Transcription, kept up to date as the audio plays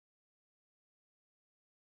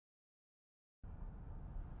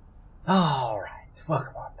Alright,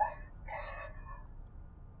 welcome on back.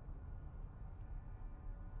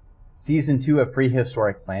 Season 2 of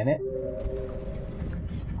Prehistoric Planet.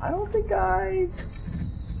 I don't think I've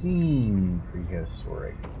seen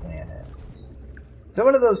Prehistoric Planet. Is that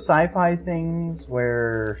one of those sci-fi things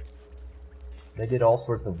where they did all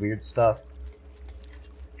sorts of weird stuff?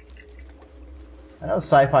 I know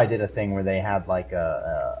Sci-Fi did a thing where they had like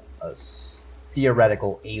a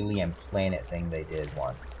theoretical alien planet thing they did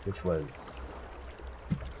once, which was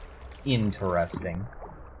interesting,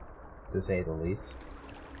 to say the least.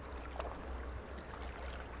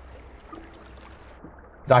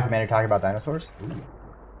 Documentary talking about dinosaurs? Ooh,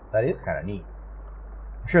 that is kind of neat.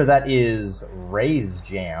 I'm sure that is Ray's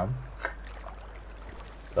jam.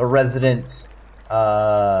 The resident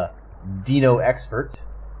Dino expert.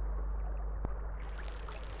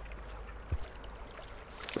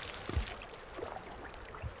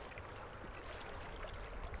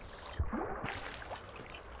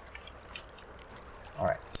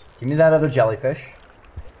 Alright, give me that other jellyfish.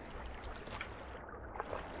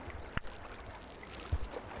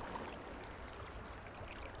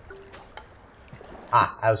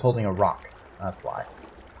 Ah, I was holding a rock. That's why.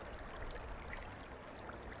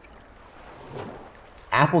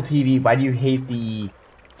 Apple TV, why do you hate the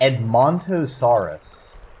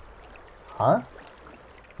Edmontosaurus? Huh?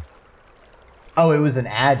 Oh, it was an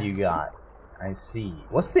ad you got. I see.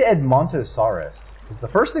 What's the Edmontosaurus? Because the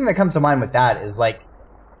first thing that comes to mind with that is like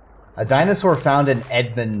a dinosaur found in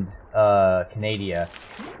Edmond, Canada.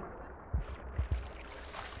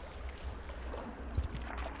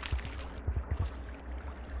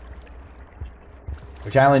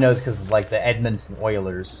 Which I only know is because of like the Edmonton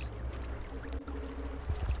Oilers.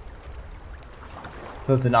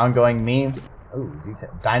 So it's an ongoing meme. Oh,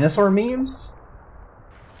 dinosaur memes?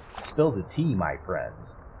 Spill the tea, my friend.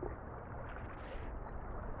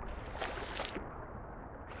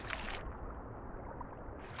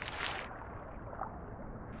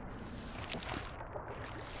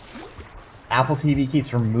 Apple TV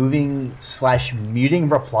keeps removing / muting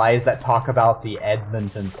replies that talk about the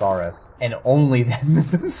Edmontosaurus, and only the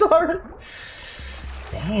Edmontosaurus.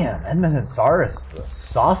 Damn, Edmontosaurus is a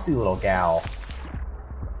saucy little gal.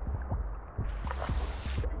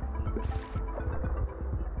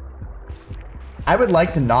 I would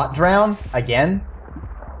like to not drown again.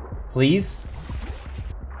 Please.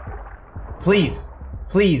 Please.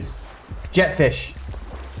 Please. Jetfish.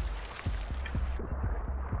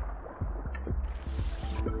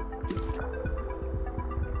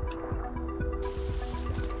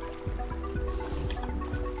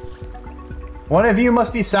 One of you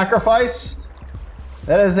must be sacrificed.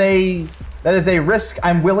 That is a risk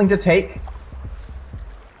I'm willing to take.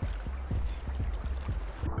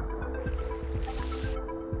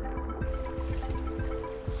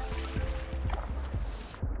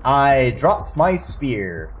 I dropped my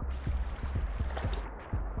spear.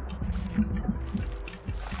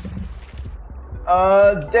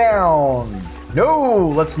 Down.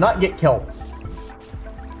 No, let's not get kelped.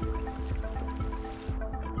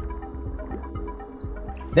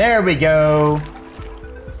 There we go.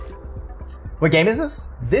 What game is this?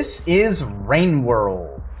 This is Rain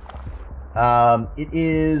World. It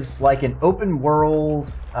is like an open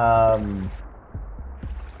world, well,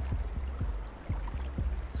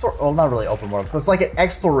 not really open world, but it's like an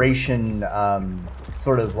exploration,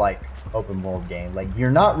 sort of like open world game. Like,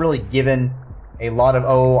 you're not really given a lot of,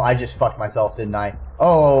 oh, I just fucked myself, didn't I?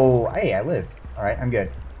 Oh, hey, I lived. Alright, I'm good.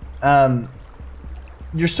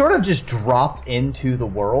 You're sort of just dropped into the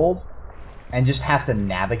world and just have to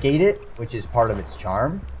navigate it, which is part of its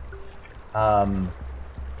charm.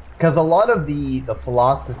 Because a lot of the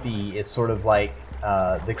philosophy is sort of like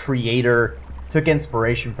the creator took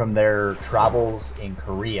inspiration from their travels in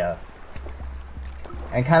Korea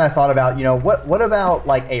and kind of thought about, you know, what about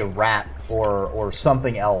like a rap or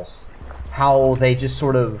something else, how they just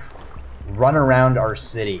sort of run around our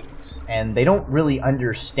cities and they don't really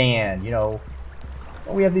understand, you know,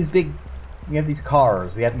 we have these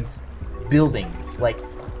cars, we have these buildings, like,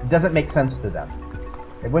 it doesn't make sense to them.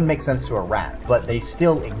 It wouldn't make sense to a rat, but they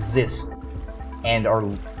still exist and are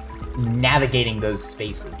navigating those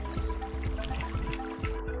spaces.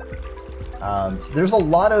 So there's a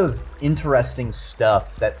lot of interesting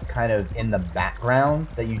stuff that's kind of in the background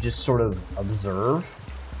that you just sort of observe.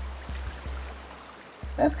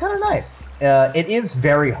 That's kind of nice. It is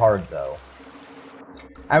very hard, though.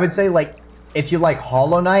 I would say, like, if you like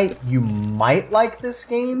Hollow Knight, you might like this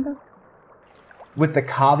game, with the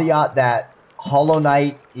caveat that Hollow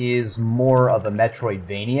Knight is more of a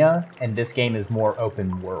Metroidvania, and this game is more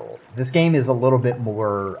open world. This game is a little bit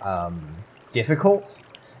more difficult.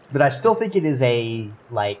 But I still think it is a,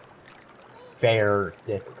 like, fair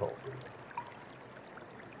difficulty.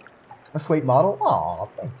 A sweet model? Aw,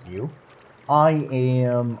 thank you. I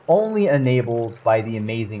am only enabled by the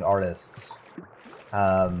amazing artists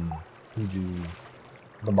who do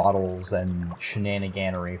the models and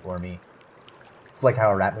shenaniganery for me. It's like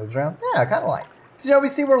how a rat moves around. Yeah, kind of like. Because, you know, we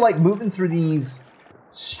see we're, like, moving through these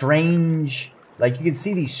strange... Like, you can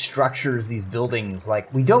see these structures, these buildings.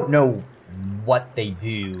 Like, we don't know what they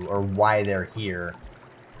do or why they're here.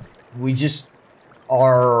 We just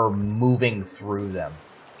are moving through them.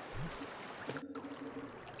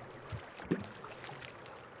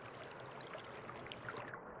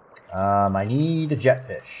 I need a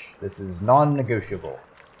jetfish. This is non-negotiable.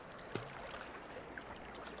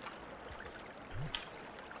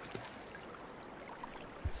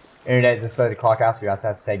 Internet decided to clock out, so we also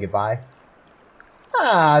have to say goodbye.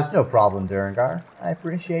 Ah, it's no problem, Durangar. I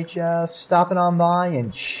appreciate you stopping on by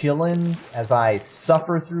and chilling as I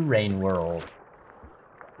suffer through Rain World.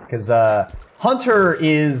 Because Hunter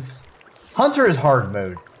is hard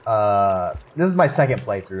mode. This is my second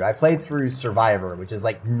playthrough. I played through Survivor, which is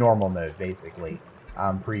like normal mode, basically,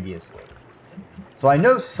 previously. So I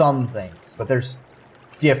know some things, but there's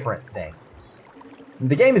different things.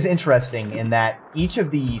 The game is interesting in that each of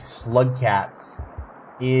the slug cats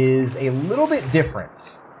is a little bit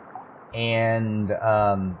different. And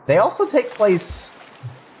they also take place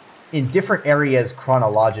in different areas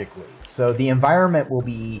chronologically. So the environment will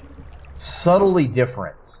be subtly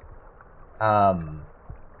different. And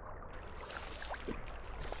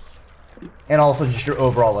also just your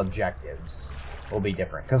overall objectives will be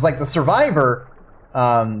different. Because like the Survivor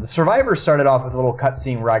started off with a little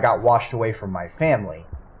cutscene where I got washed away from my family.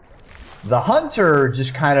 The Hunter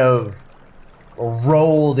just kind of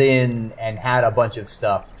rolled in and had a bunch of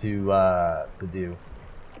stuff to do.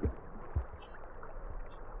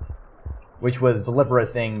 Which was a deliberate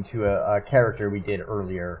thing to a character we did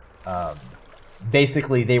earlier.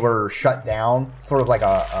 Basically, they were shut down, sort of like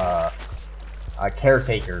a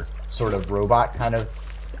caretaker sort of robot kind of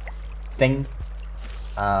thing.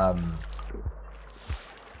 Also,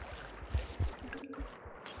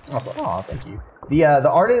 oh, thank you. The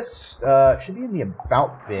artist should be in the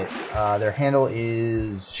about bit. Their handle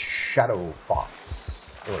is Shadow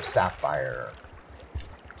Fox or Sapphire.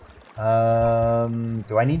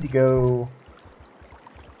 Do I need to go?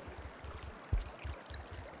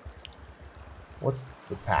 What's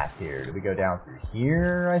the path here? Do we go down through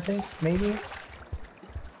here, I think, maybe?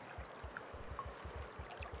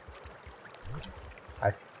 I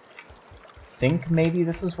think maybe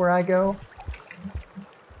this is where I go.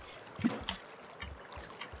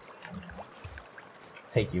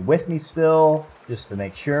 Take you with me still, just to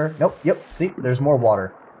make sure. Nope, yep, see, there's more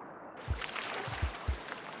water.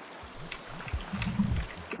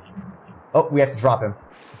 Oh, we have to drop him.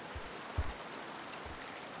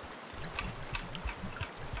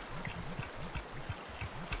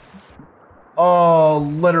 Oh,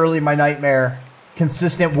 literally my nightmare.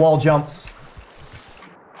 Consistent wall jumps.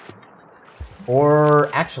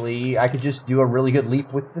 Or, actually, I could just do a really good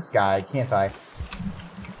leap with this guy, can't I?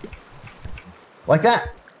 Like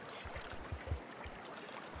that.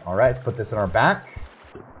 Alright, let's put this in our back.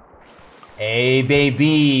 Hey,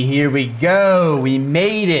 baby, here we go. We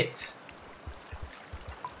made it.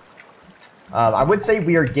 I would say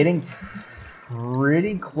we are getting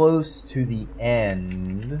pretty close to the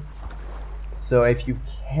end. So if you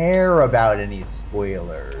care about any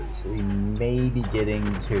spoilers, we may be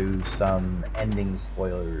getting to some ending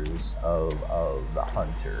spoilers of The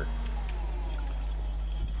Hunter.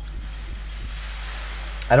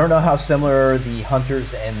 I don't know how similar the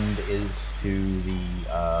Hunter's end is to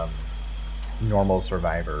the normal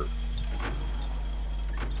Survivor.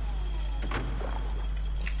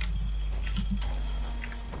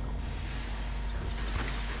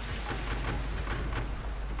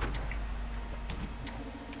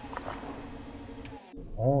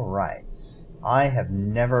 Alright, I have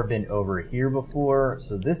never been over here before,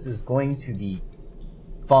 so this is going to be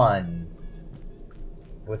fun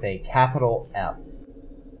with a capital F.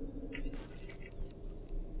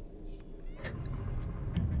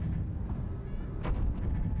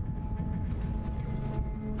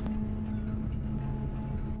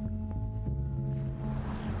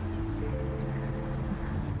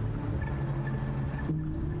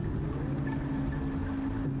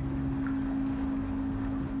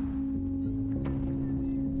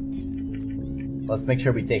 Let's make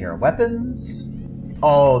sure we take our weapons.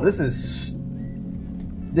 Oh, this is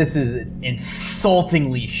an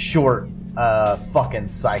insultingly short fucking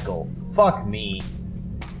cycle. Fuck me.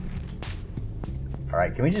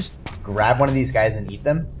 Alright, can we just grab one of these guys and eat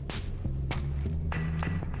them?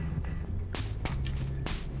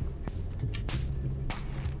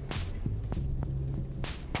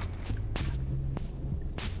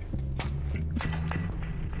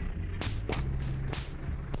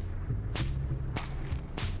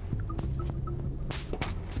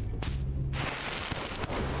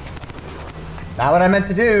 Not what I meant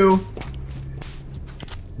to do.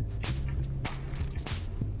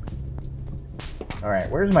 Alright,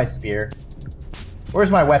 where's my spear? Where's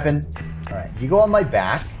my weapon? Alright, you go on my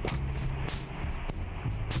back.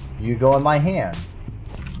 You go on my hand.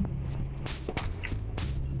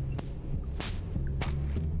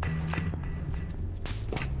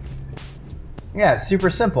 Yeah, it's super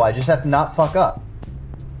simple. I just have to not fuck up.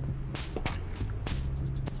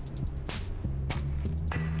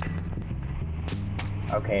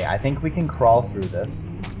 Okay, I think we can crawl through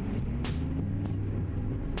this.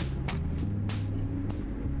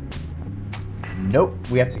 Nope,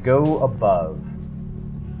 we have to go above.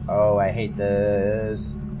 Oh, I hate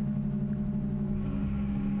this.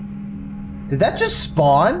 Did that just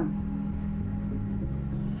spawn?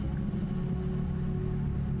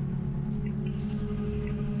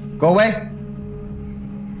 Go away!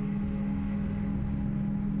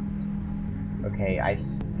 Okay, I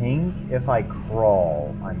think if I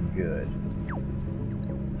crawl, I'm good.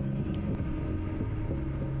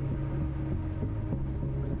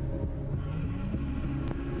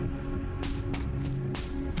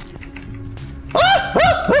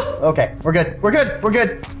 Okay, we're good. We're good. We're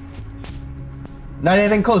good. Not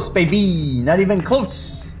even close, baby. Not even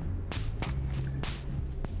close.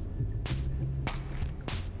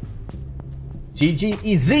 GG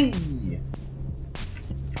easy.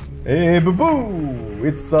 Hey, boo boo.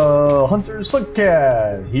 It's Hunter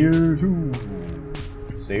Slugcast here to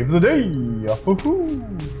save the day. Yahoo.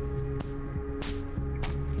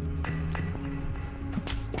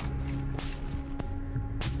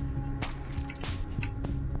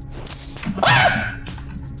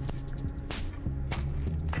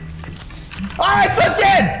 Alright, so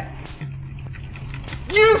dead!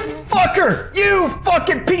 You fucker! You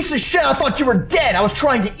fucking piece of shit! I thought you were dead! I was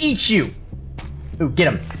trying to eat you! Ooh, get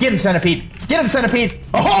him! Get him, Centipede! Get him, Centipede!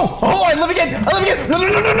 Oh! Oh! I live again! I live again! No, no,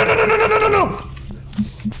 no, no, no, no, no, no, no, no!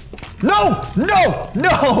 No! No!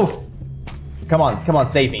 No! Come on, come on,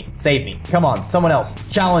 save me. Save me. Come on, someone else.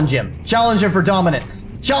 Challenge him. Challenge him for dominance.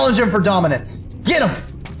 Challenge him for dominance. Get him!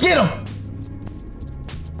 Get him!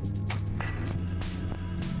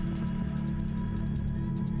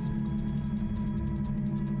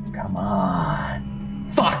 Come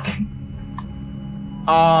on. Fuck!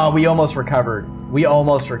 Ah, we almost recovered. We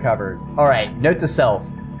almost recovered. Alright, note to self.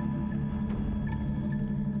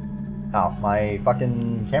 Oh, my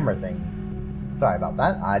fucking camera thing. Sorry about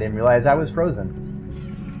that. I didn't realize I was frozen.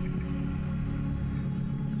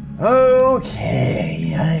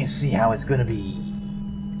 Okay, I see how it's gonna be.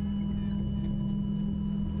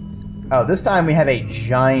 Oh, this time we have a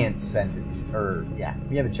giant centipede. Or, yeah,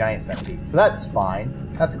 we have a giant centipede. So that's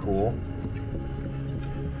fine. That's cool.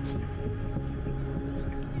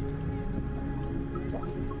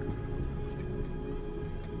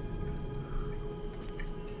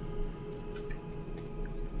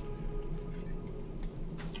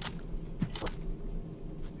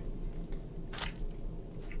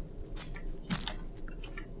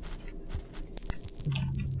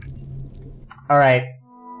 All right,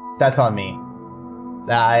 that's on me.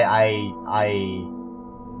 I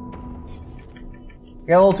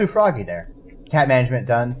got a little too froggy there. Cat management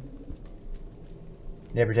done.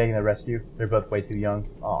 Never taking the rescue. They're both way too young.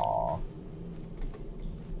 Aww.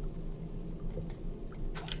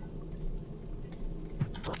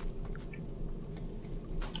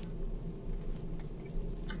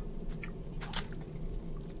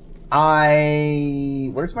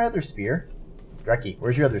 Where's my other spear? Dreki,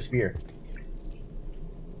 where's your other spear?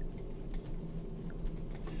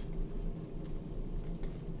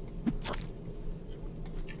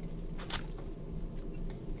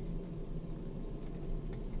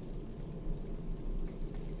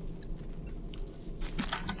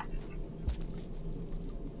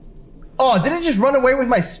 Oh, did it just run away with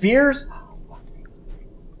my spears? Oh, fuck.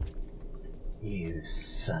 You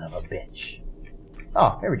son of a bitch.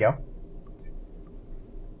 Oh, here we go.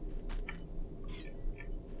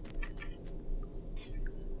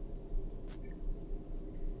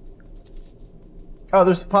 Oh,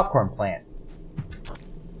 there's a popcorn plant.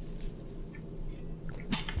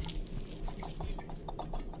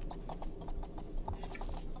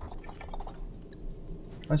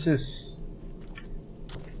 Let's just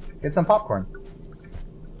get some popcorn.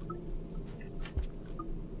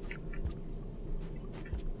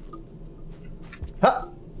 Huh!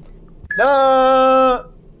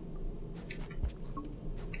 No!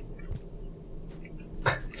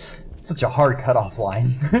 Such a hard cutoff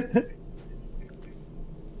line.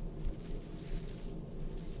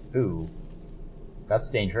 Ooh, that's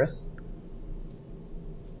dangerous.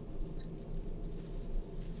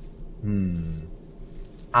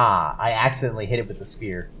 Ah, I accidentally hit it with the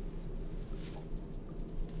spear.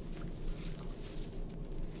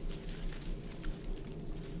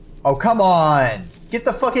 Oh, come on! Get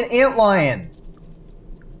the fucking antlion!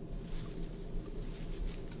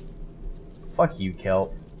 Fuck you,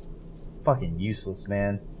 kelp. Fucking useless,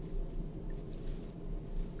 man.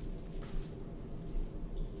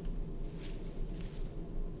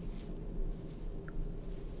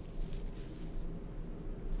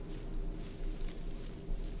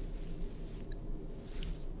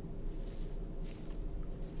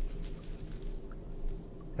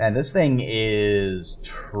 Man, this thing is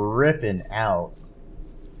tripping out.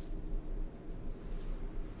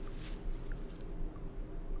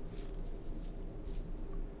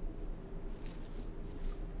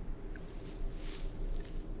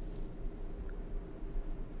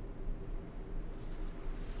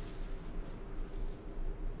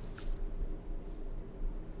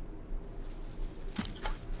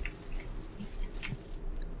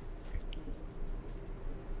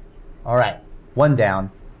 All right, one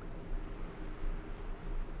down.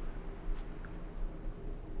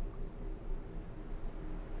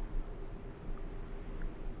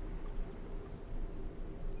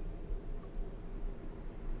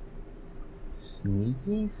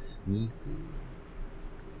 Sneaky, sneaky.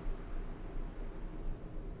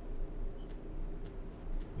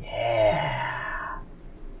 Yeah.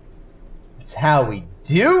 That's how we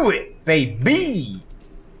do it, baby!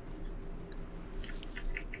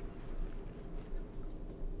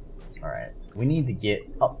 Alright, so we need to get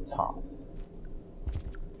up top.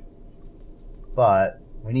 But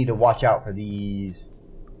we need to watch out for these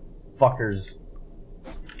fuckers.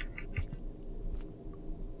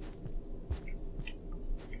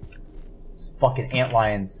 Fucking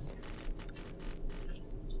antlions.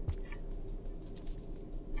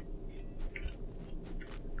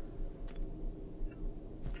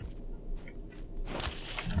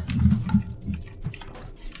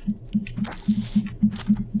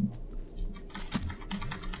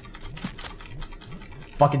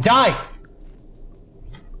 Fucking die!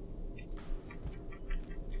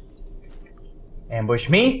 Ambush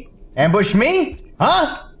me? Ambush me?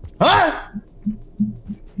 Huh? Huh?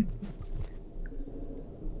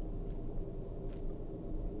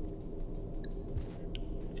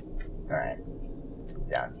 Alright. Let's go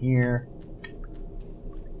down here.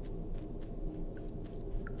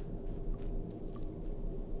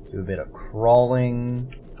 Do a bit of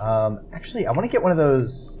crawling. Actually, I want to get one of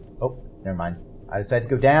those... Oh, never mind. I decided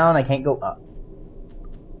to go down. I can't go up.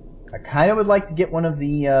 I kind of would like to get one of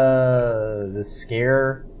the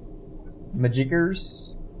scare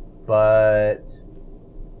majiggers, but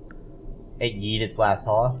it yeet its last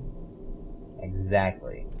haw.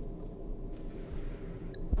 Exactly.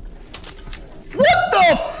 What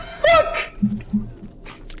the fuck?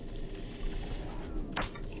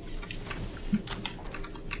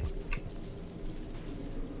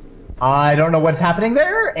 I don't know what's happening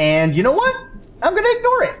there, and you know what? I'm gonna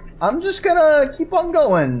ignore it. I'm just gonna keep on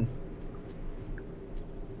going.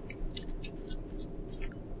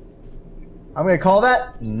 I'm gonna call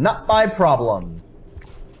that not my problem.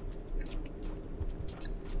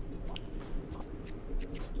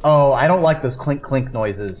 Oh, I don't like those clink clink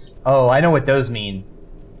noises. Oh, I know what those mean.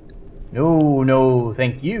 No, no,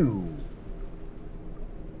 thank you.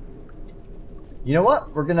 You know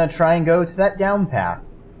what? We're gonna try and go to that down path.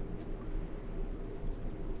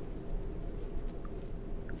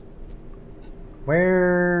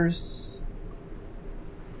 Where's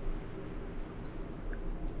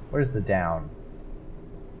the down?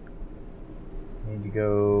 I need to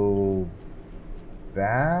go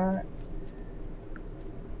back.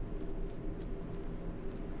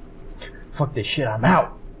 Fuck this shit, I'm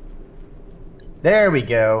out. There we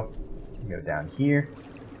go. Go down here.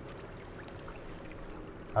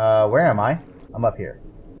 Where am I? I'm up here.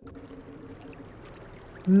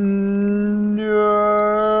 No.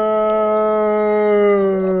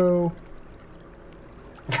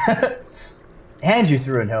 And you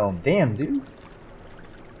threw it home. Damn, dude.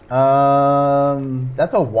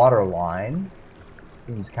 That's a water line.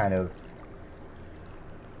 Seems kind of...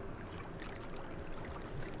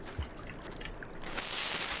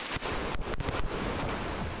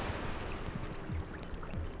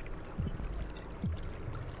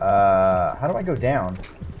 how do I go down?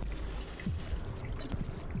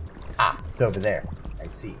 Ah, it's over there. I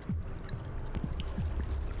see.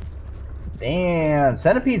 Damn,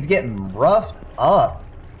 Centipede's getting roughed up.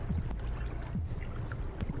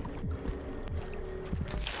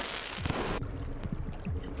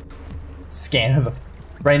 Scan of the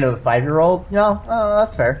brain of the 5-year-old? No, oh,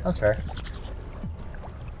 that's fair. That's fair.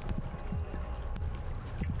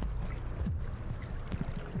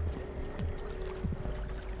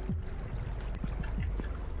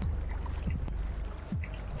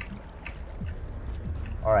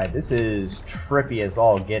 Alright, this is trippy as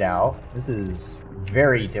all get out. This is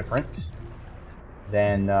very different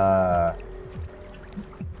than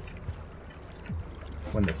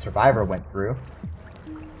when the survivor went through.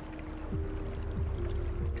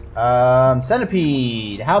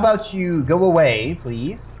 Centipede, how about you go away,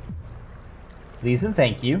 please? Please and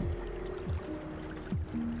thank you.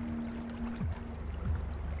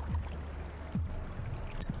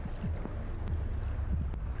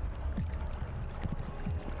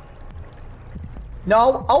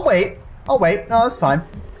 No, I'll wait. I'll wait. No, that's fine.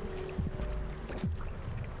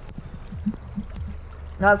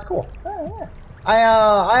 No, that's cool. Oh, yeah.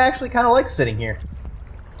 I actually kind of like sitting here.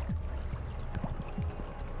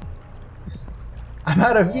 I'm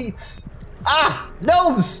out of yeets. Ah!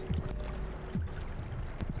 Gnomes!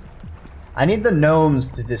 I need the gnomes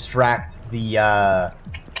to distract the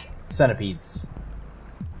centipedes.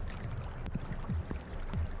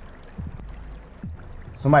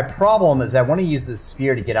 So my problem is I want to use this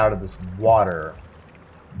sphere to get out of this water,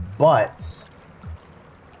 but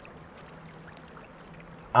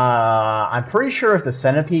I'm pretty sure if the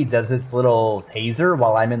centipede does its little taser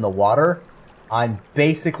while I'm in the water, I'm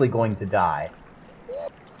basically going to die.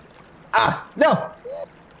 Ah! No!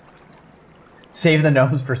 Save the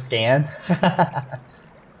gnomes for scan.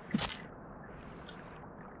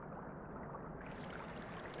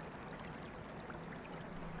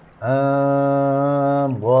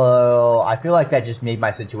 Well, I feel like that just made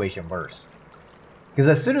my situation worse. Because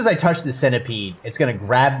as soon as I touch the centipede, it's gonna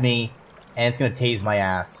grab me, and it's gonna tase my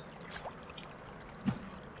ass.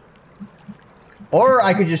 Or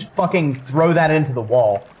I could just fucking throw that into the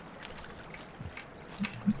wall.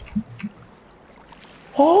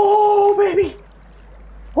 Oh, baby!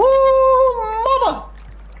 Oh, mother!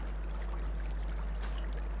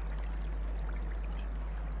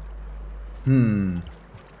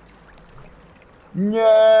 No!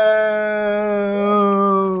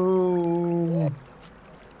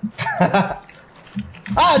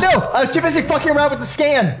 Ah, no! I was too busy fucking around with the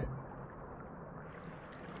scan!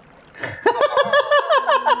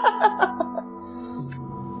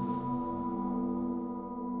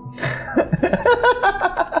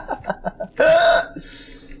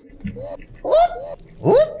 Oop!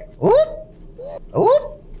 Oop! Oop!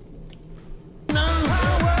 Oop!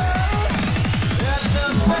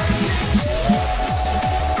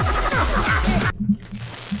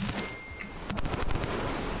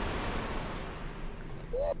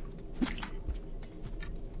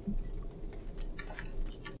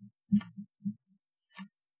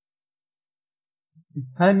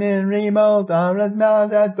 I'm in remote, I'm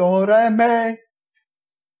not a doreme.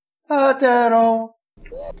 Atero.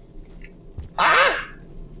 Ah!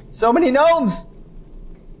 So many gnomes!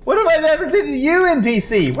 What have I ever did to you,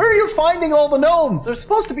 NPC? Where are you finding all the gnomes? They're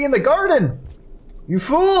supposed to be in the garden! You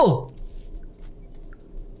fool!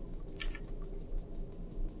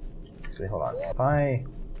 Actually, hold on. If I...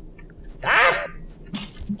 Ah!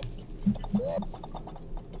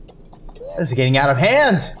 This is getting out of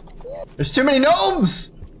hand! There's too many gnomes!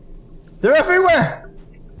 They're everywhere!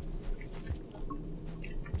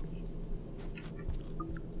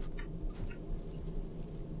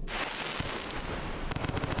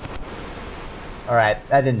 Alright,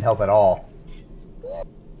 that didn't help at all.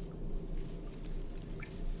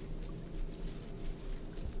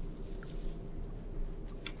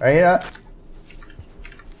 Alright,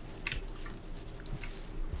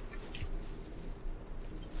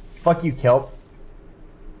 fuck you, kelp.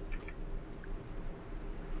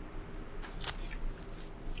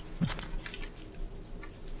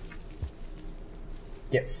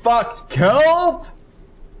 Get fucked, kelp!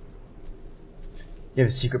 You have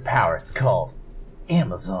a secret power, it's called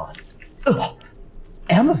Amazon. Ugh!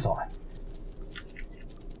 Amazon?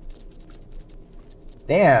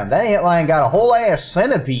 Damn, that antlion got a whole ass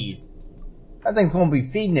centipede. That thing's gonna be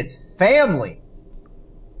feeding its family.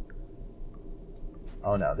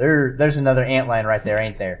 Oh no, there's another antlion right there,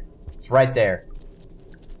 ain't there? It's right there.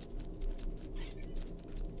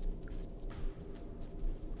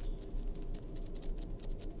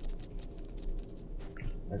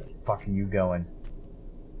 Where the fuck are you going?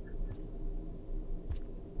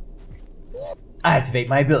 I activate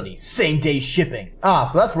my ability. Same day shipping. Ah,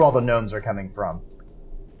 so that's where all the gnomes are coming from.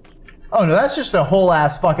 Oh no, that's just a whole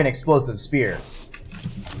ass fucking explosive spear.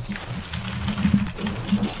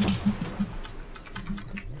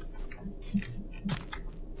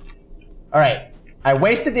 Alright. I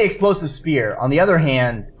wasted the explosive spear. On the other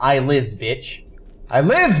hand, I lived, bitch. I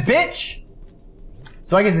lived, bitch!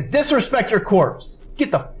 So I get to disrespect your corpse.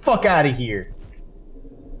 Get the fuck out of here.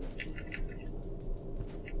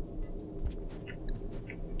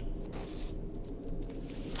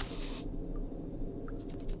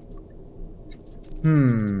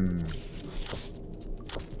 Hmm.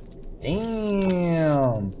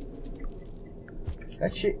 Damn.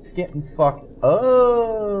 That shit's getting fucked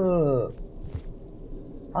up.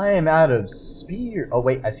 I am out of spear. Oh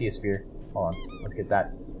wait, I see a spear. Hold on. Let's get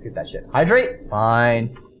that. Let's get that shit. Hydrate?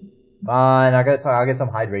 Fine. Fine. I'll get some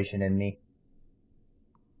hydration in me.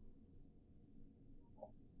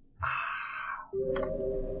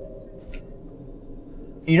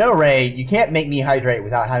 You know, Ray, you can't make me hydrate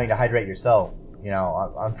without having to hydrate yourself. You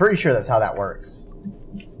know, I'm pretty sure that's how that works.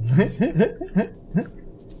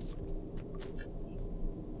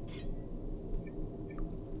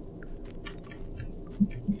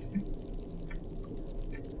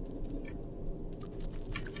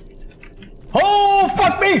 Oh,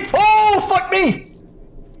 fuck me! Oh, fuck me!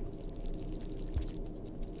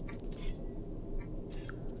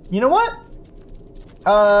 You know what?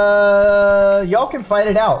 Y'all can fight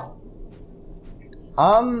it out.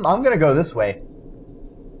 I'm gonna go this way.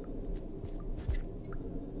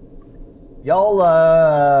 Y'all,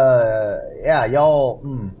 yeah, y'all,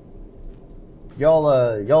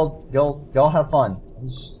 y'all have fun. I'm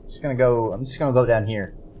just gonna go down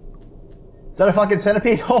here. Is that a fucking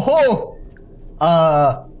centipede? Ho ho!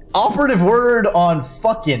 Operative word on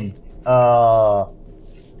fucking. Yeah,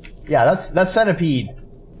 that's centipede.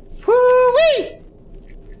 Woo-wee!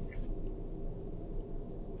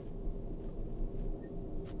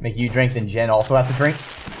 Make you drink, then Jen also has to drink.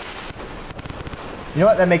 You know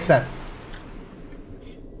what? That makes sense.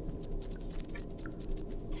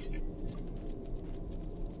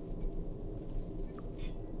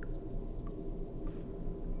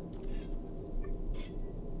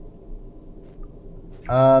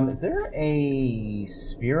 Is there a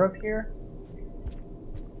spear up here?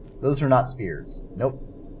 Those are not spears. Nope.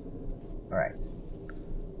 Alright.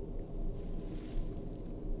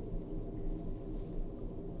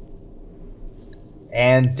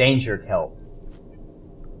 And danger kelp.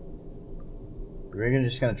 So we're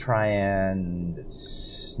just gonna try and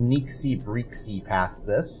sneaksy breeksy past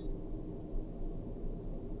this.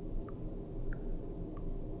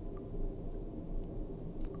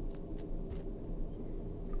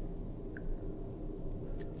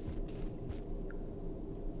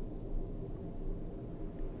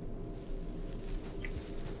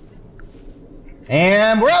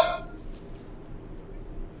 And we're up!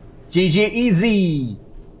 GG easy!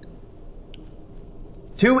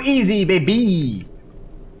 Too easy, baby!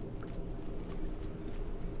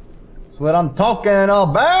 That's what I'm talking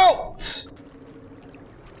about!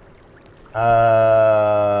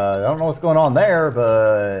 I don't know what's going on there,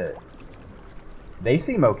 but they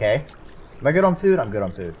seem okay. Am I good on food? I'm good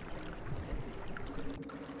on food.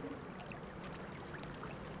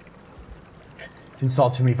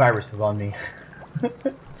 Installed too many viruses on me.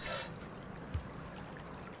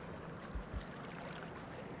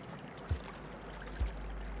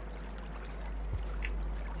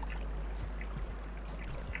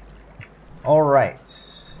 All right.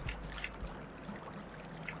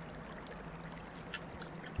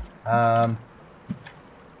 Oh.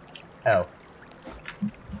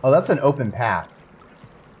 Oh, that's an open path.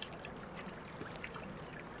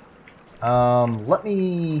 Let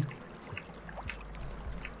me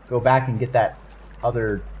go back and get that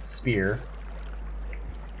other spear.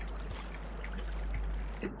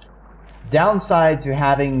 Downside to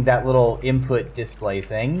having that little input display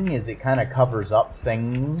thing is it kind of covers up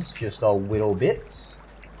things just a little bit.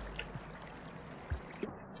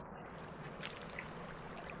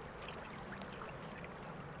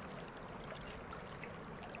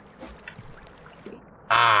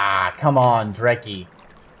 Ah, come on, Dreki.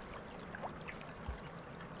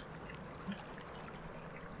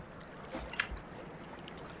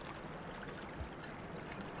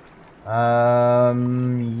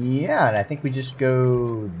 Yeah, and I think we just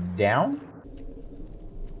go down.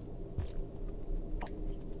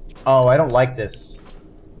 Oh, I don't like this.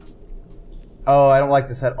 Oh, I don't like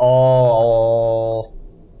this at all.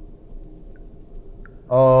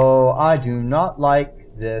 Oh, I do not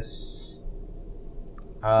like this.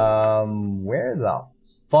 Where the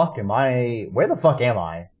fuck am I? Where the fuck am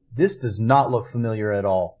I? This does not look familiar at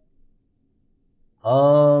all.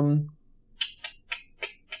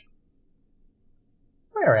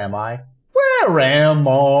 Where am I? Where am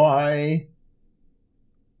I?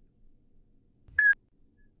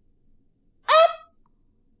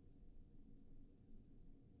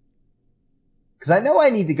 Because I know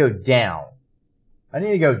I need to go down. I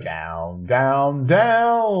need to go down, down,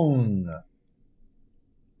 down.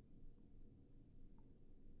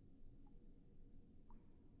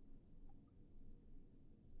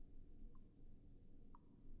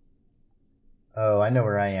 Oh, I know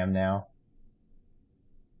where I am now.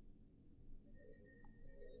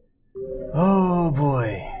 Oh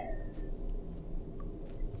boy.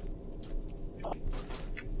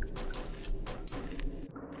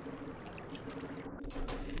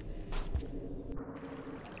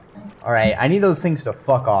 Alright, I need those things to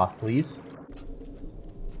fuck off, please.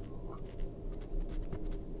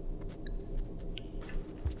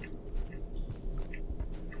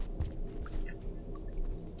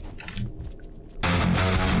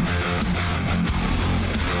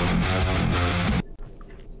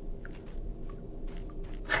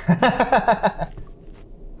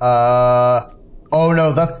 Oh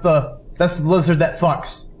no, that's the lizard that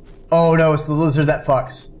fucks. Oh no, it's the lizard that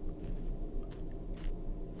fucks.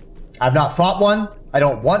 I've not fought one. I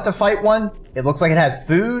don't want to fight one. It looks like it has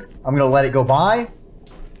food. I'm gonna let it go by.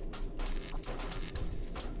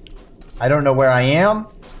 I don't know where I am.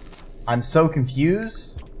 I'm so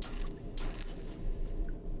confused.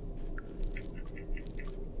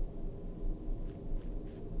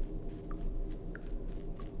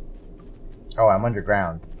 Oh, I'm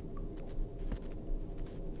underground.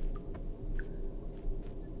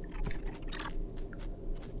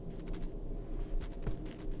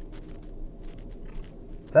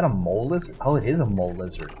 Is that a mole lizard? Oh, it is a mole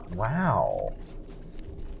lizard. Wow.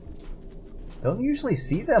 Don't usually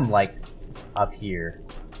see them, like, up here.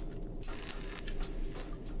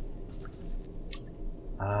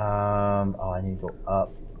 Oh, I need to go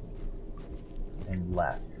up and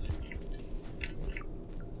left.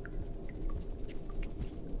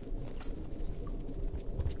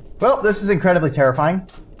 Well, this is incredibly terrifying.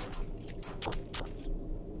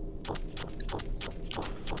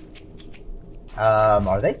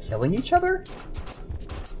 Are they killing each other?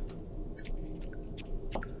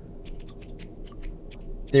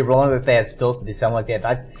 They roll like they have stills, but they sound like they have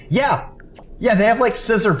knives. Yeah! Yeah, they have like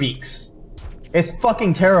scissor beaks. It's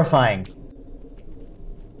fucking terrifying.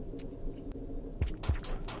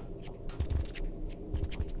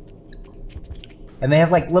 And they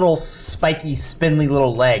have like little spiky, spindly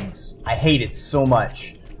little legs. I hate it so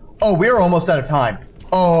much. Oh, we're almost out of time.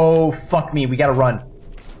 Oh, fuck me. We gotta run.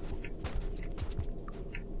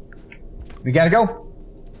 We gotta go.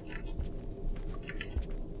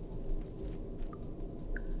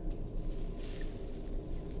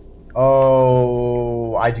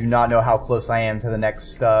 Oh, I do not know how close I am to the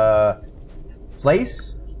next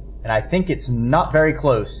place. And I think it's not very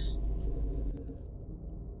close.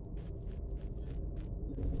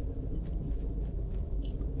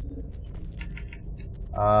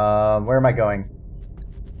 Where am I going?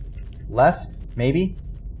 Left? Maybe?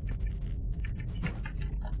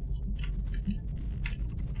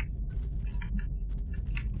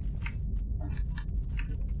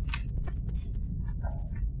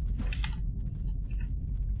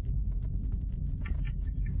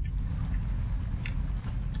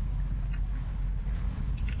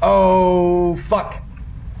 Oh, fuck.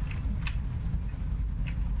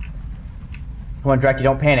 Come on, Dreki,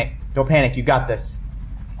 don't panic. Don't panic, you got this.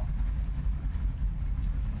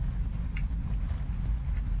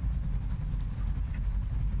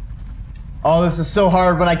 Oh, this is so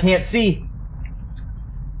hard when I can't see.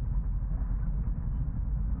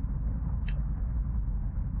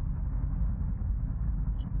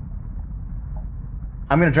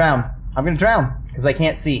 I'm gonna drown. I'm gonna drown, because I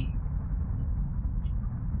can't see.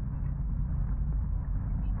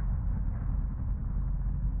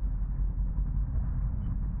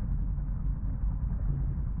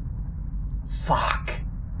 Fuck.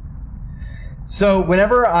 So,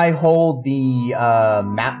 whenever I hold the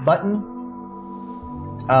map button,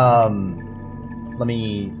 let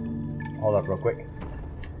me hold up real quick.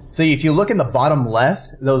 So if you look in the bottom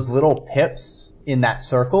left, those little pips in that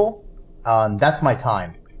circle, that's my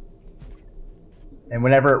time. And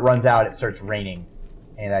whenever it runs out, it starts raining,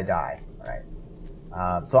 and I die. All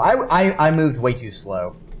right. So I moved way too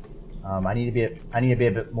slow. I need to be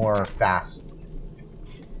a bit more fast.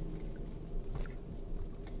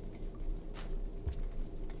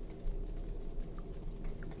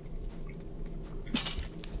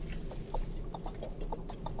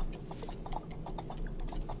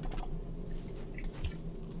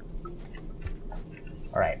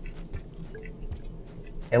 Alright.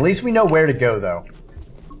 At least we know where to go, though.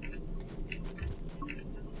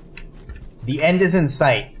 The end is in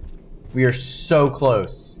sight. We are so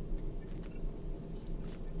close.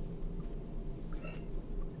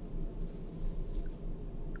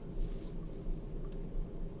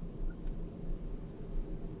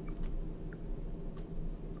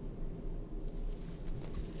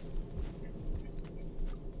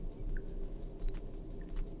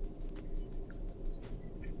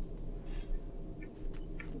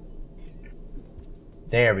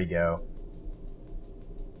 There we go.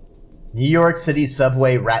 New York City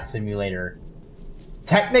subway rat simulator.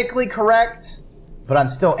 Technically correct, but I'm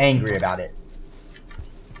still angry about it.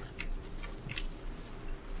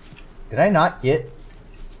 Did I not get...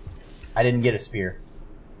 I didn't get a spear.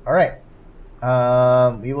 Alright.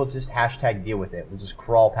 We will just hashtag deal with it. We'll just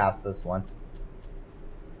crawl past this one.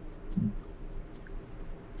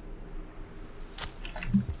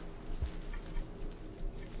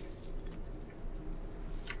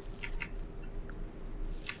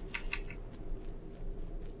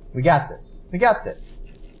 We got this. We got this.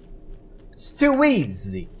 It's too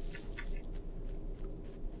easy.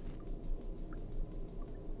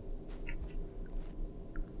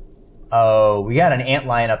 Oh, we got an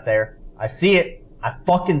antlion up there. I see it. I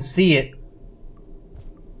fucking see it.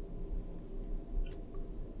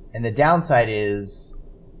 And the downside is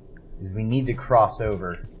we need to cross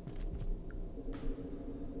over.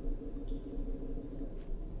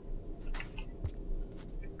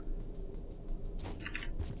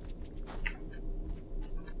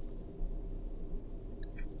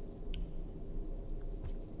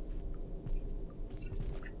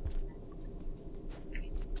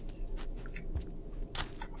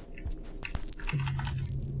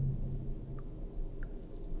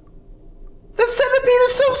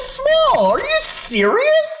 Are you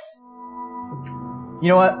serious? You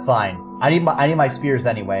know what? Fine. I need my spears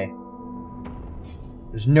anyway.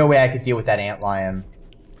 There's no way I could deal with that antlion.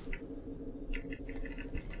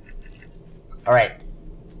 Alright.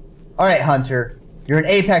 Alright, Hunter. You're an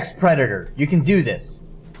apex predator. You can do this.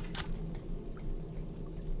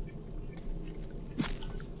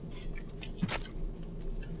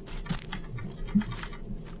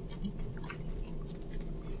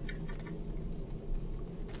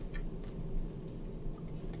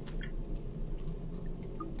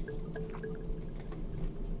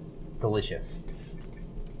 Delicious.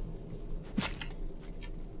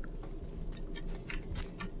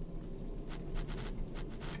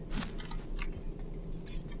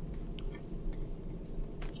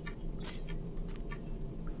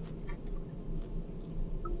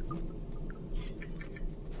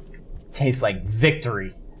 Tastes like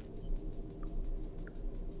victory.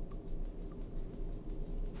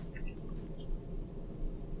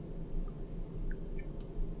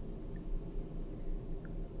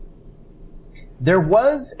 There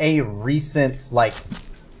was a recent, like,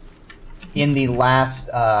 in the last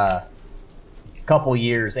couple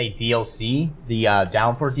years, a DLC, the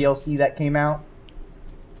Downpour DLC that came out.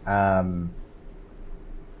 I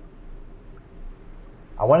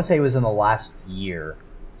want to say it was in the last year.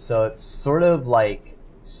 So it's sort of like,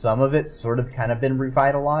 some of it's sort of kind of been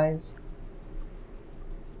revitalized.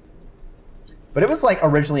 But it was like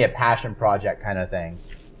originally a passion project kind of thing.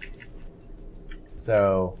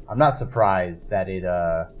 So, I'm not surprised that it,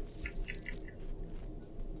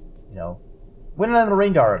 you know, went under the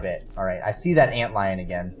radar a bit. Alright, I see that antlion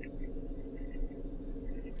again.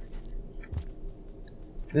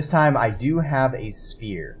 This time, I do have a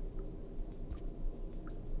spear.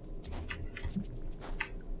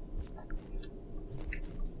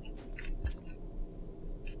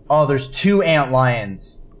 Oh, there's two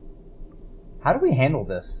antlions. How do we handle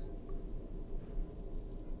this?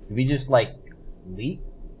 Do we just, like, leap?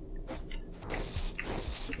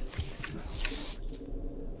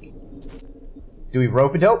 Do we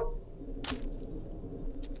rope-a-dope?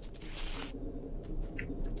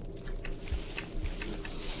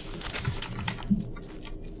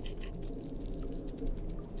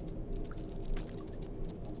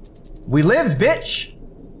 We lived, bitch!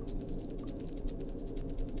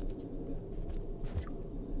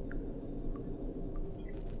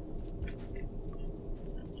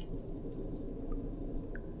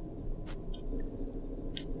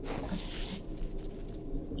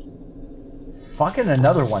 Fucking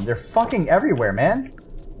another one. They're fucking everywhere, man.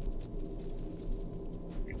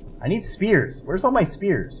 I need spears. Where's all my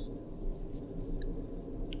spears?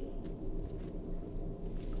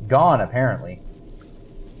 Gone, apparently.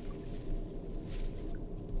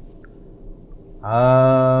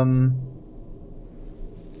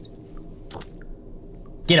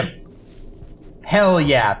 Get him. Hell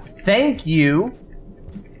yeah. Thank you,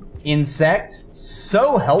 insect.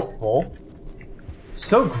 So helpful.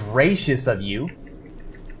 So gracious of you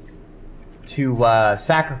to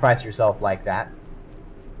sacrifice yourself like that.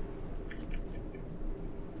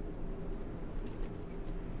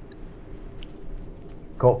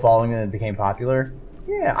 Cult following and it became popular.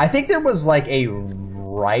 Yeah, I think there was like a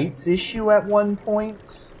rights issue at one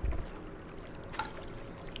point,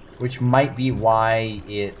 which might be why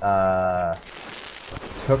it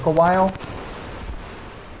took a while.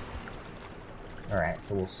 Alright,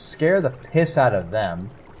 so we'll scare the piss out of them.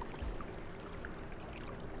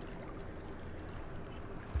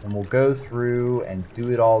 and we'll go through and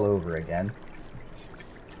do it all over again.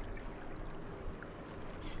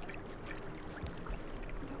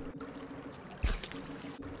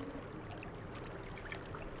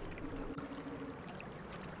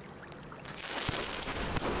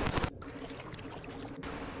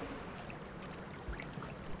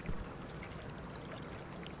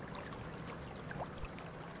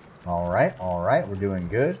 Alright, we're doing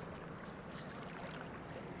good.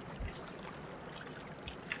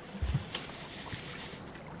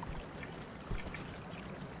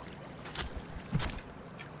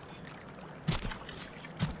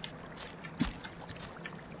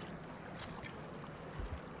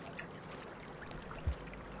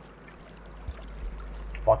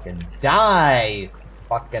 Fucking die!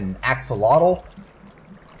 Fucking axolotl.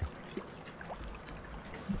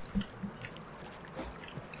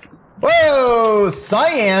 Whoa!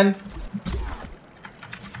 Cyan!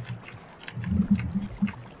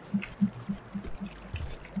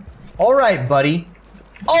 Alright, buddy.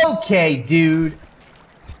 Okay, dude.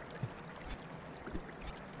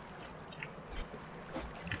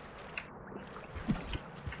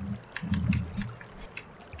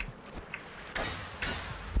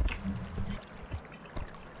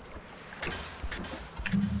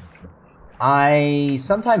 I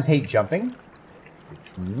sometimes hate jumping.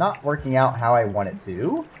 It's not working out how I want it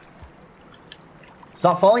to.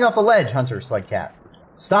 Stop falling off the ledge, Hunter Slugcat.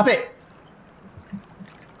 Stop it!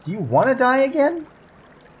 Do you want to die again?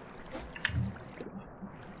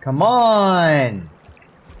 Come on!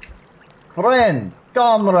 Friend!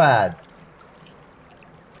 Comrade!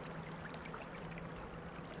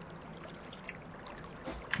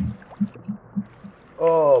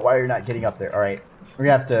 Oh, why are you not getting up there? Alright. We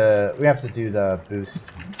have to do the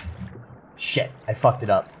boost. Shit, I fucked it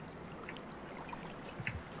up.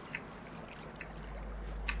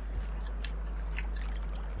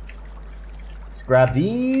 Let's grab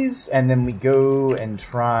these, and then we go and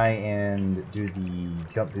try and do the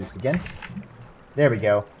jump boost again. There we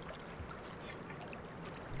go.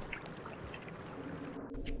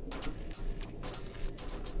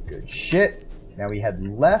 Good shit. Now we head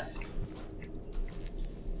left.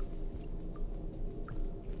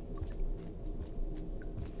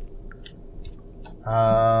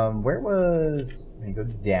 Where was... Let me go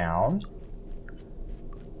down.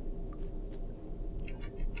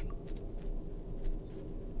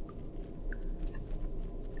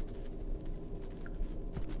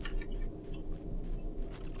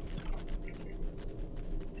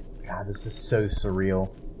 God, this is so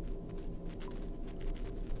surreal.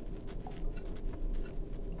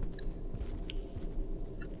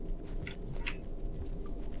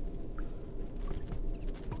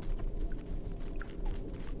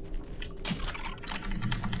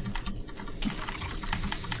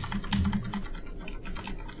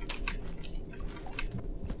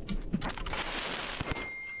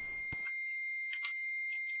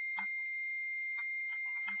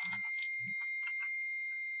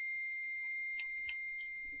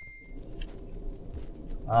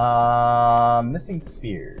 Missing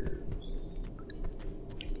spears.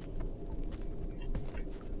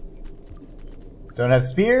 Don't have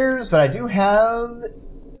spears, but I do have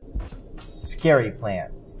scary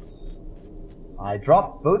plants. I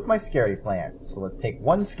dropped both my scary plants, so let's take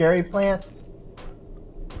one scary plant.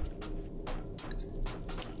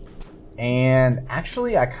 And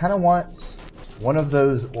actually, I kind of want one of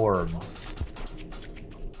those orbs.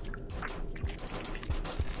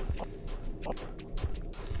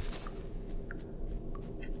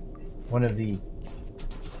 One of the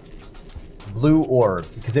blue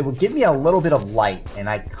orbs, because it will give me a little bit of light, and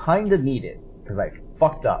I kind of need it, because I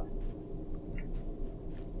fucked up.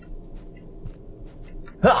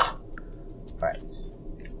 Ha! Alright.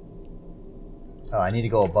 Oh, I need to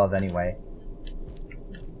go above anyway.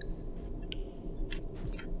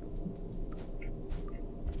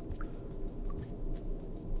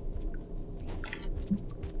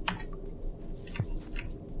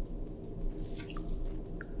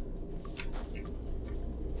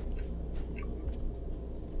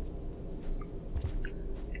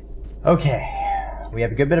 Okay, we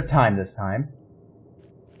have a good bit of time this time.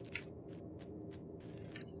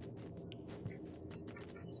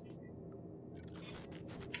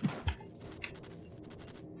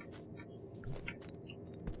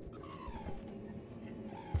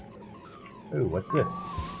 Ooh, what's this?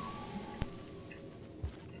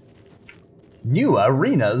 New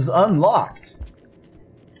arenas unlocked!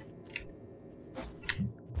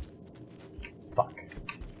 Fuck.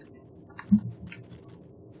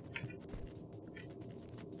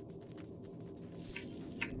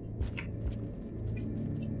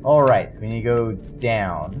 Alright, we need to go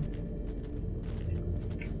down.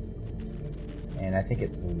 And I think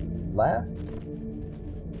it's left.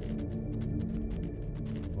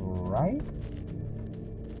 Right?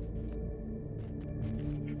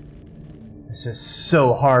 This is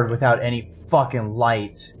so hard without any fucking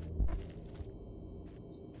light.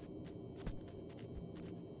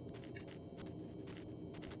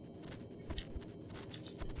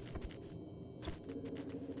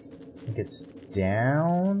 I think it's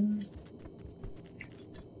down.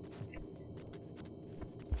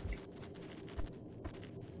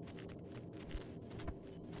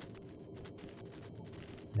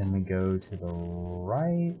 Then we go to the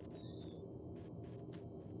right.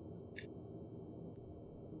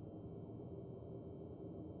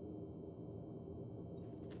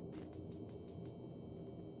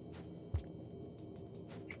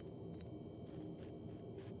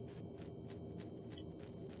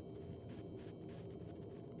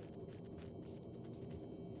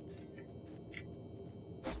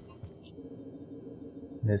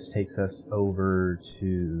 This takes us over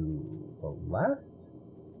to the left.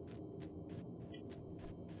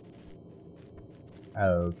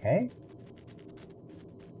 Okay.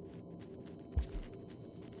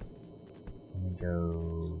 Let me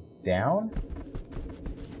go down.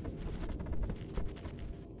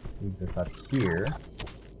 This leaves us up here.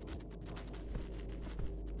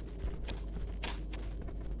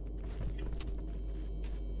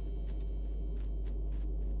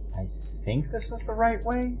 I think this is the right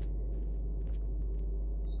way.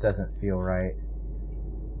 This doesn't feel right.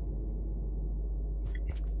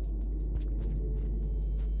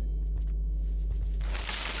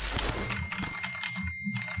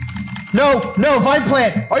 No! No! Vine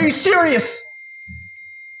plant! Are you serious?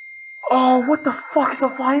 Oh, what the fuck is a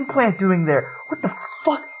vine plant doing there? What the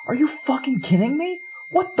fuck? Are you fucking kidding me?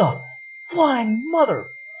 What the flying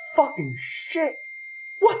motherfucking shit?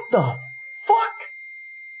 What the fuck?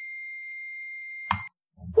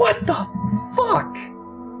 What the fuck?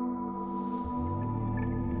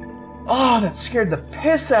 Oh, that scared the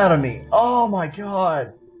piss out of me. Oh my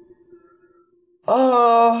god.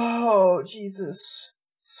 Oh, Jesus.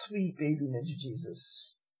 Sweet baby ninja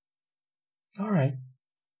Jesus. Alright.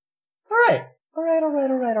 Alright.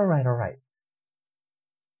 Alright.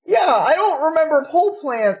 Yeah, I don't remember pole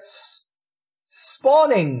plants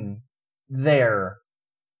spawning there.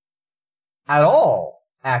 At all,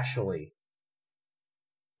 actually.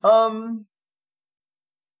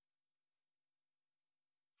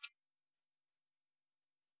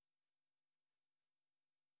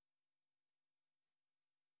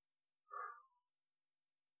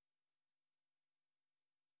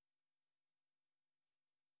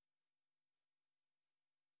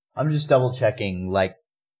 I'm just double checking, like,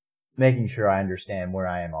 making sure I understand where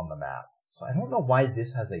I am on the map. So I don't know why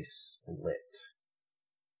this has a split.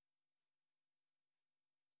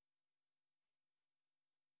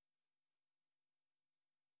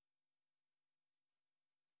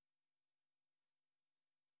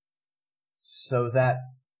 So that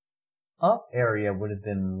up area would have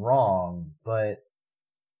been wrong, but...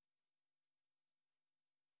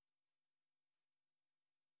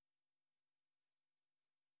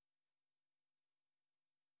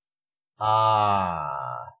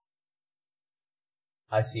 Ah.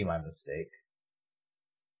 I see my mistake.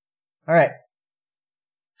 Alright.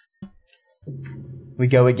 We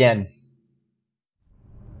go again.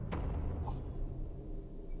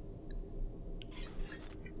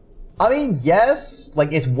 I mean, yes,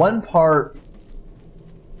 like, it's one part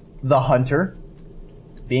the hunter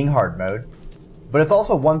being hard mode, but it's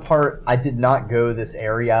also one part I did not go this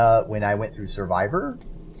area when I went through Survivor,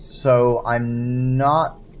 so I'm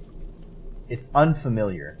not... It's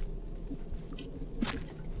unfamiliar.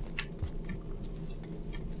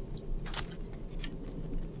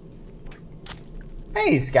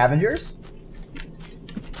 Hey, scavengers.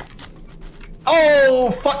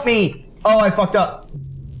 Oh, fuck me! Oh, I fucked up.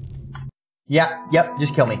 Yeah, yep,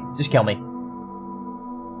 just kill me. Just kill me.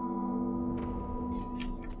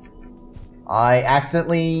 I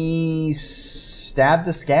accidentally stabbed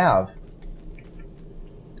a scav.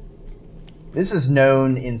 This is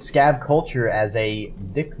known in scav culture as a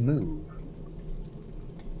dick move.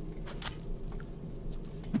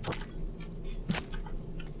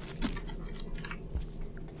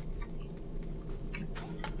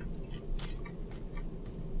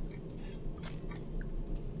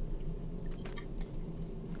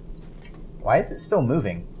 Why is it still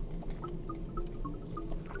moving?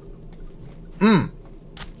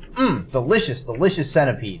 Delicious, delicious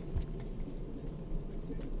centipede.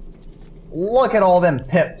 Look at all them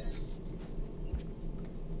pips.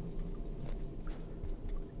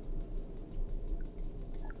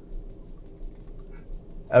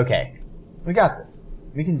 Okay. We got this.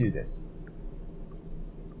 We can do this.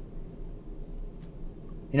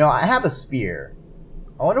 You know, I have a spear.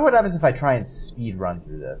 I wonder what happens if I try and speed run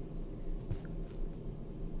through this.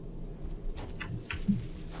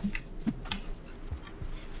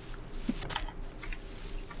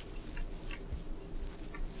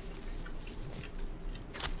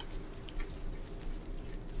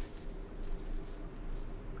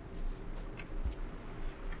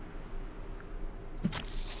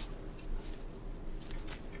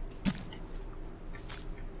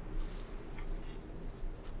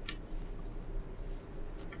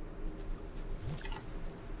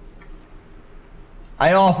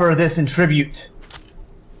 I offer this in tribute.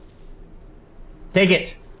 Take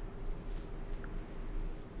it.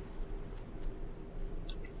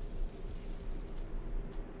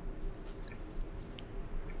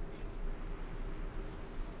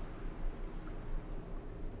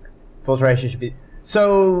 Filtration should be...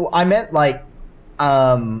 So, I meant, like,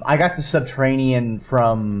 I got the Subterranean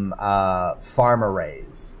from, farm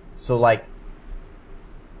arrays. So, like,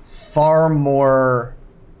 far more...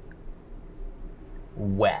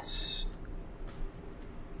 west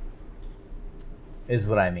is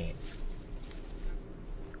what I mean.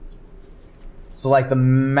 So like the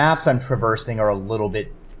maps I'm traversing are a little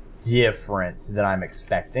bit different than I'm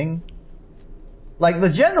expecting. Like the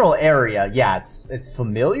general area, yeah, it's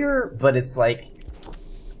familiar, but it's like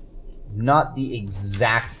not the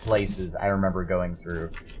exact places I remember going through.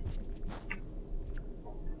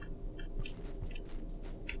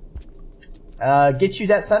 Get you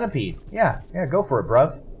that centipede. Yeah, go for it,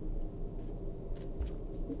 bruv.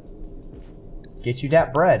 Get you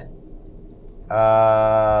that bread.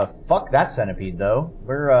 Fuck that centipede, though.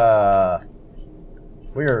 We're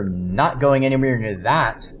not going anywhere near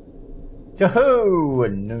that. Yo-ho!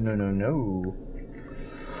 No. No.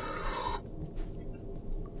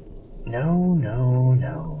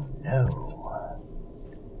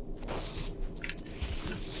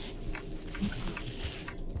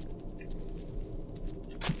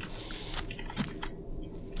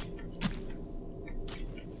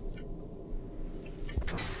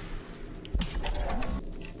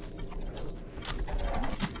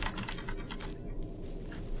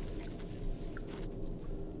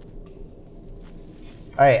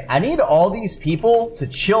 Alright, I need all these people to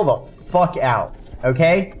chill the fuck out,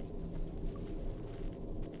 okay?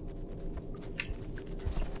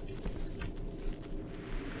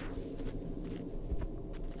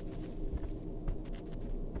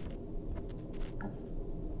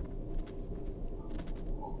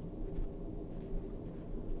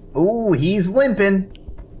 Ooh, he's limping.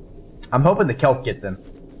 I'm hoping the kelp gets him.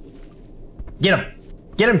 Get him!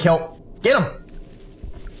 Get him, kelp! Get him!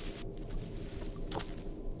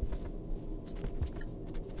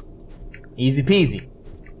 Easy peasy.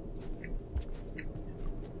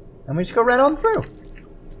 And we just go right on through.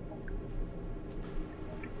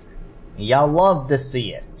 Y'all love to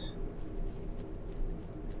see it.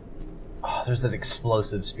 Oh, there's an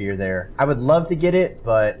explosive spear there. I would love to get it,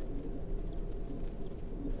 but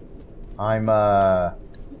I'm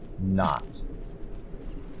not.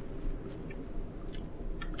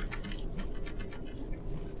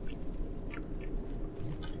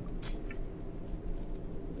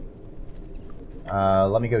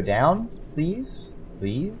 Let me go down, please.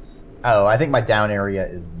 Please. Oh, I think my down area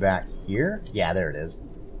is back here. Yeah, there it is.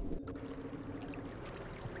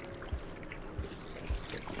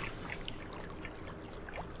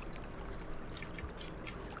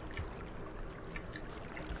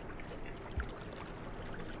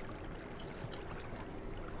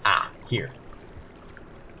 Ah, here.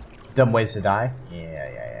 Dumb ways to die? Yeah.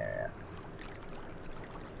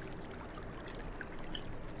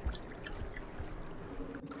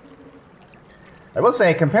 I will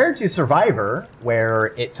say, compared to Survivor, where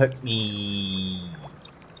it took me...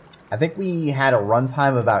 I think we had a runtime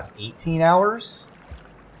of about 18 hours.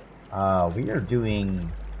 We are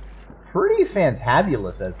doing pretty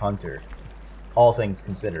fantabulous as Hunter, all things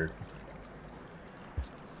considered.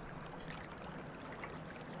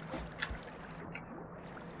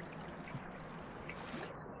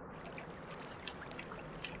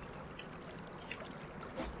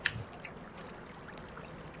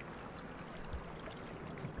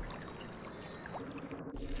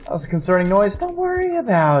 That was a concerning noise. Don't worry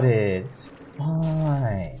about it. It's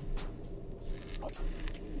fine.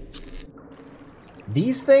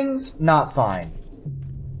 These things, not fine.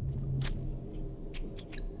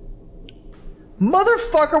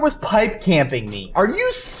 Motherfucker was pipe camping me. Are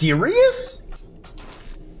you serious?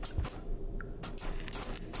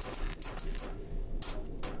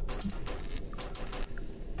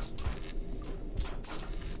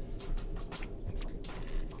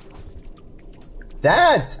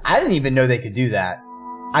 I didn't even know they could do that.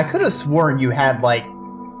 I could have sworn you had, like,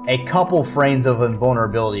 a couple frames of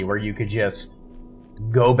invulnerability where you could just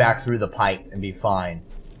go back through the pipe and be fine.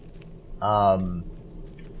 Fuck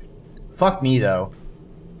me, though.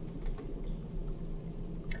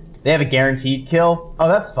 They have a guaranteed kill? Oh,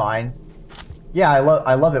 that's fine. Yeah,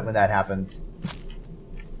 I love it when that happens.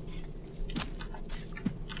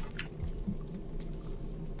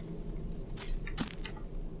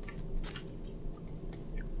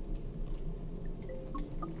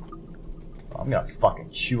 I'm gonna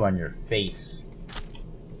fucking chew on your face.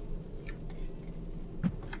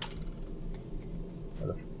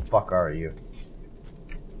 Where the fuck are you?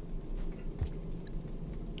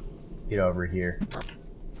 Get over here.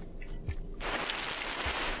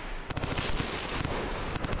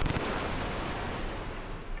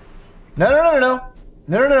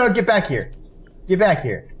 No, get back here. Get back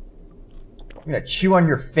here. I'm gonna chew on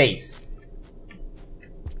your face.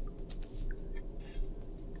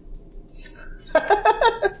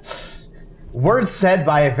 Words said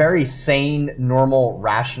by a very sane, normal,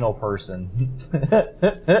 rational person.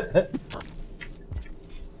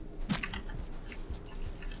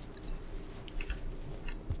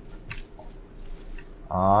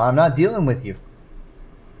 I'm not dealing with you.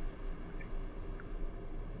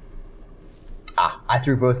 Ah, I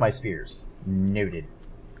threw both my spears. Noted.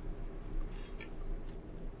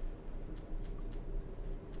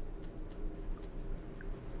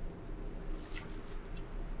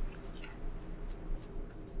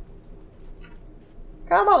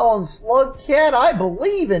 Come on, Slugcat, I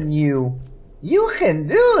believe in you. You can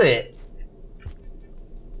do it.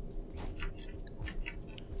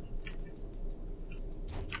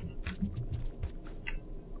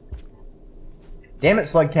 Damn it,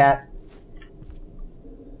 Slugcat.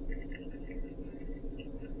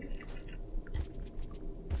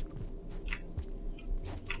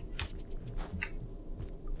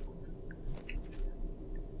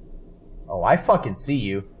 Oh, I fucking see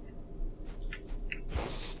you.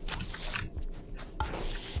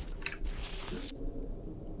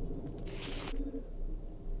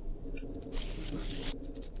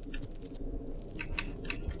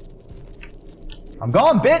 I'm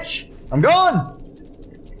gone, bitch! I'm gone!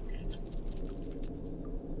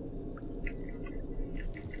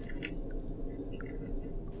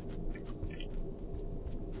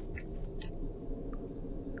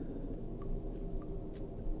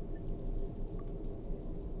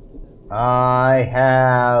 I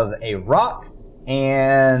have a rock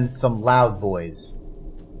and some loud boys.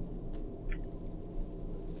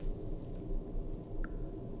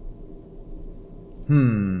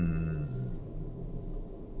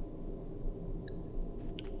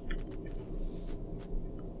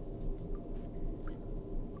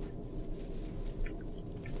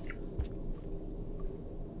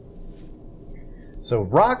 So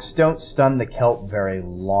rocks don't stun the kelp very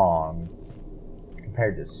long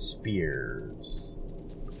compared to spears.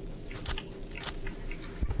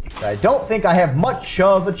 But I don't think I have much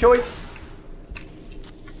of a choice.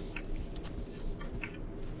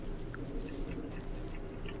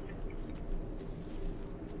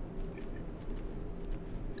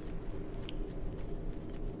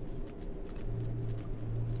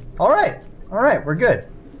 Alright, we're good.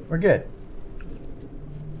 We're good.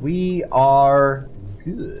 We are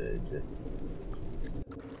good.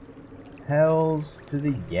 Hells to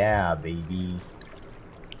the yeah, baby.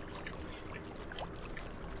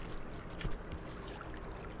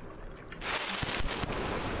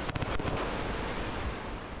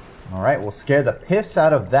 Alright, we'll scare the piss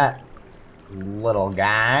out of that little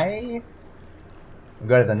guy. We'll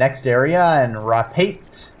go to the next area and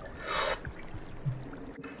repeat.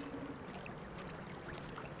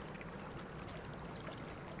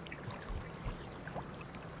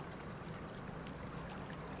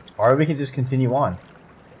 Or we can just continue on.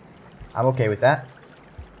 I'm okay with that.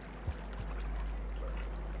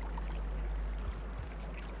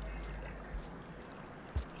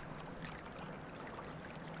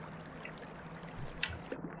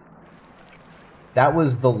 That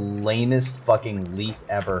was the lamest fucking leap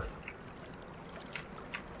ever.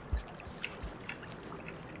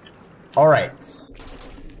 Alright.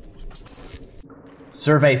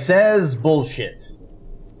 Survey says bullshit.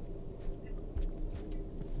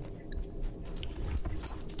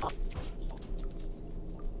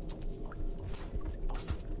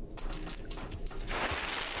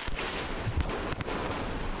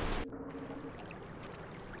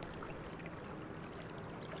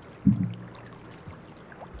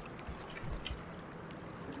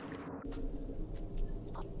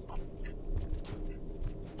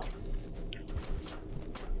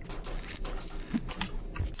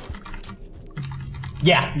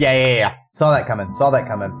 Yeah. Saw that coming.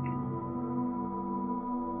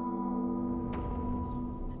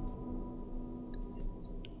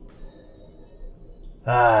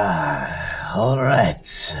 Alright.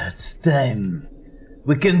 It's time.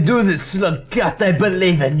 We can do this, Slugcat. I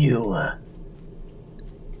believe in you.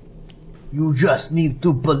 You just need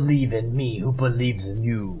to believe in me, who believes in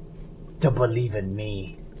you. To believe in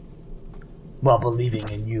me. While believing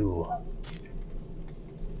in you.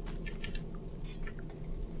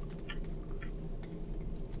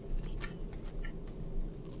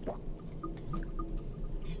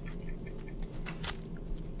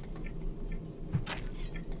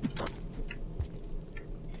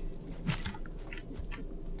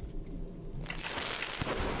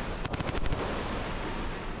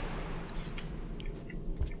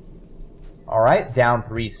 Alright, down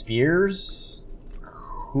 3 spears.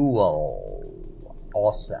 Cool.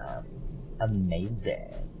 Awesome.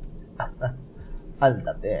 Amazing. I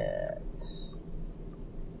love it.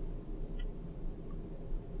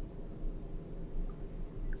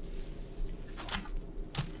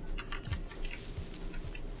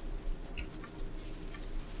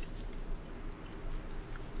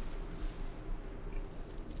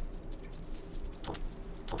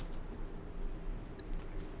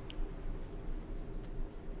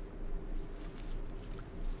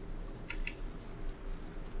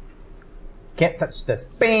 Can't touch this.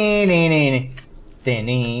 Can't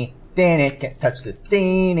touch this.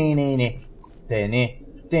 Can't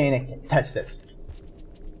touch this.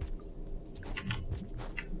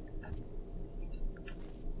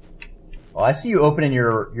 Oh, I see you opening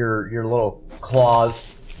your little claws.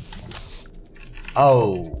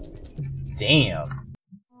 Oh, damn.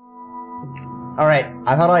 All right,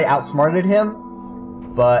 I thought I outsmarted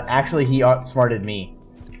him, but actually he outsmarted me.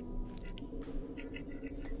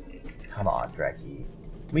 Come on, Dreki.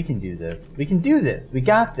 We can do this. We can do this. We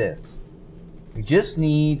got this. We just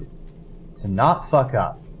need to not fuck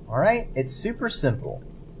up. Alright? It's super simple.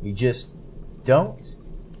 We just don't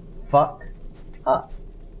fuck up.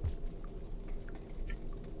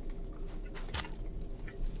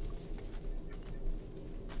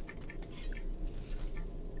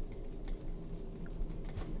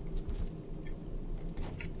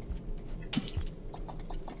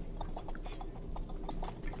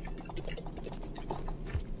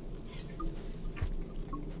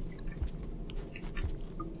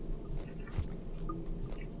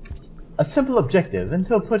 A simple objective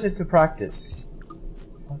until put into practice.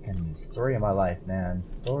 Fucking story of my life, man.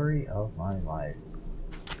 Story of my life.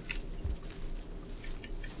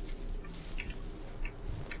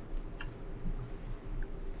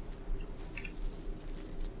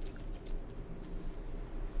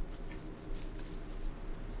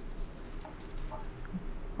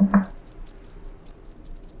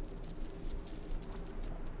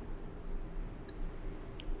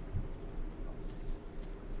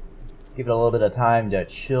 Give it a little bit of time to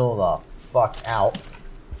chill the fuck out.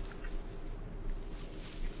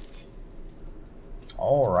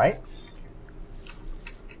 Alright.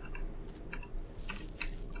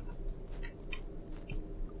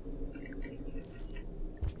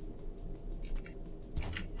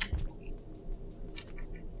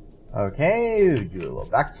 Okay, we do a little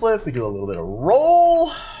backflip, we do a little bit of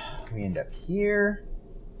roll. We end up here.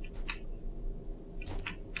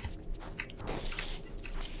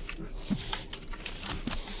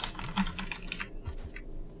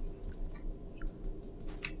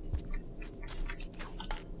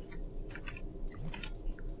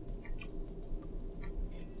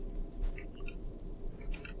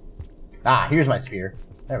 Ah, here's my spear.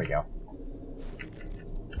 There we go.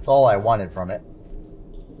 That's all I wanted from it.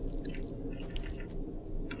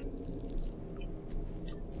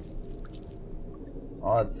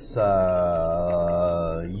 Let's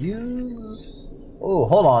use... Oh,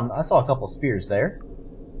 hold on. I saw a couple spears there.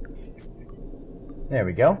 There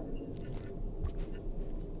we go.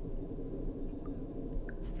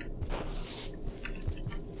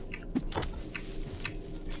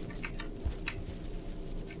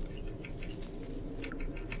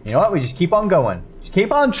 You know what? We just keep on going. Just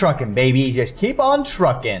keep on trucking, baby. Just keep on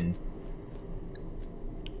trucking.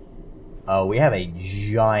 Oh, we have a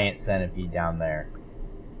giant centipede down there.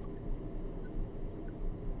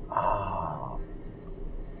 Oh,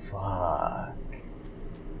 fuck.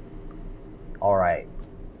 Alright.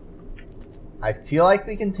 I feel like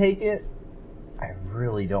we can take it. I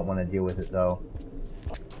really don't want to deal with it, though.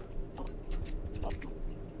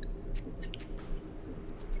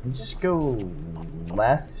 We just go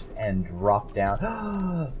left and drop down.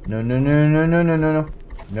 No, no, no, no, no, no, no, no.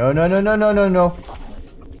 No, no, no, no, no, no, no.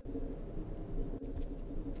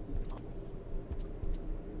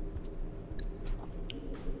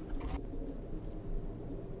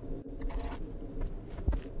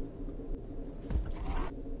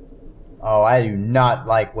 Oh, I do not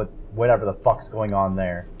like whatever the fuck's going on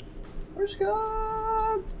there. We're just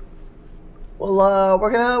gonna... Well,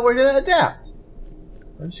 we're gonna adapt.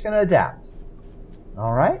 We're just gonna adapt.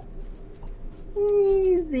 Alright?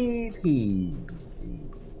 Easy peasy.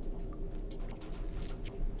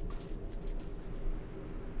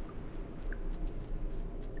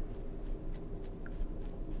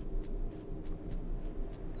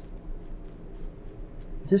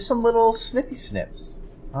 Just some little snippy snips.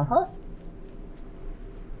 Uh-huh.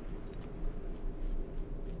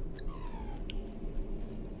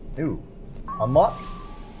 Ooh. Unlock.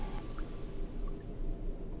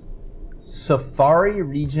 Safari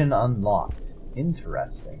region unlocked.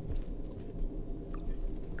 Interesting.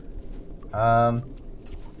 Oh,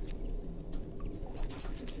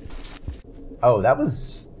 that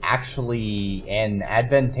was actually an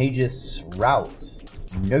advantageous route.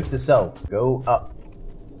 Note to self, go up.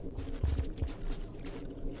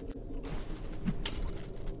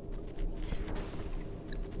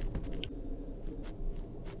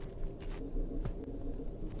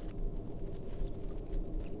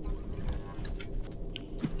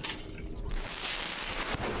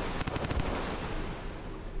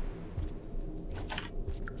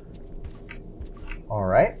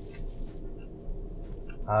 Alright.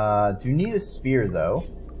 Do need a spear though.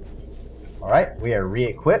 Alright, we are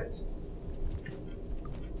re-equipped.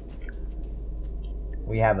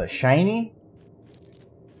 We have a shiny.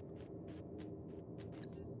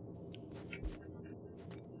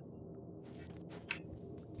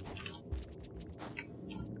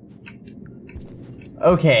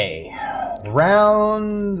 Okay.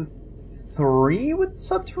 Round 3 with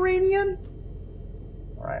Subterranean?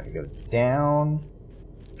 Alright, we go down,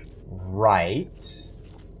 right,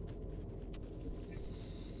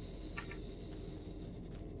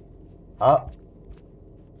 up,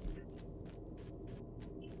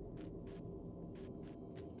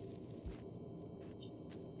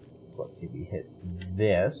 so let's see if we hit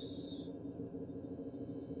this.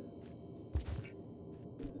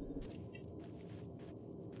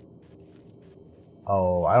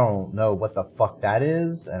 Oh, I don't know what the fuck that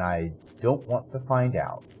is, and I don't want to find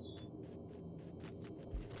out.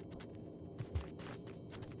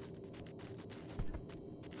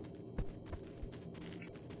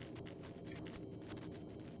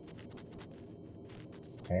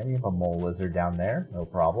 Okay, we have a mole lizard down there, no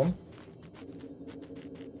problem.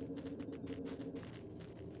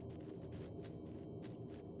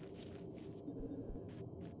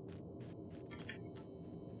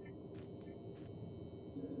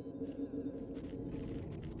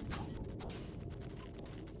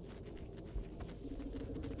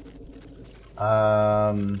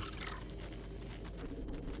 I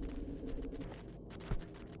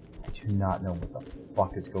do not know what the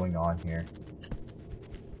fuck is going on here.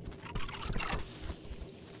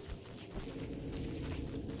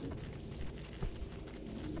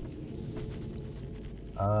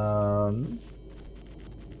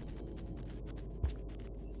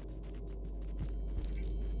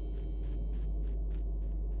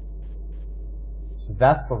 So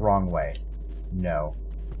that's the wrong way. No.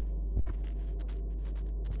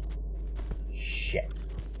 Shit.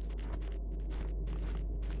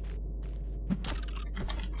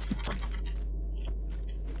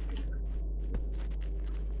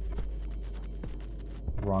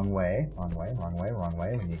 It's the wrong way. Wrong way, wrong way, wrong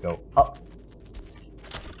way. When you go up.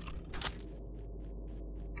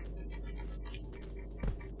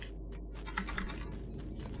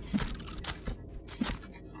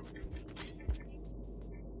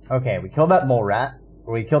 Okay, we killed that mole rat.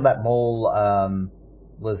 Or we killed that mole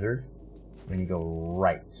lizard. When you go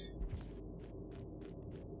right.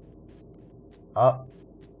 Up.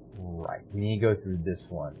 Right. We need to go through this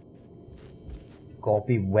one. Gotta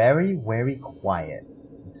be very, very quiet.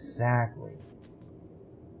 Exactly.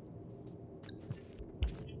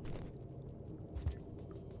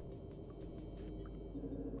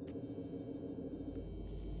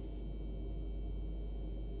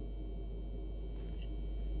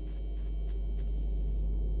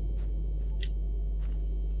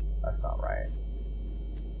 That's not right.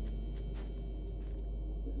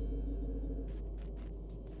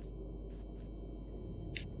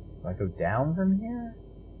 Do I go down from here?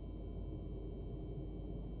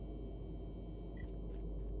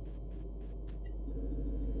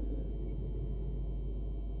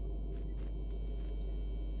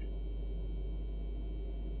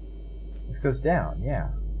 This goes down, yeah.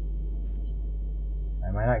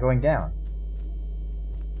 Am I not going down?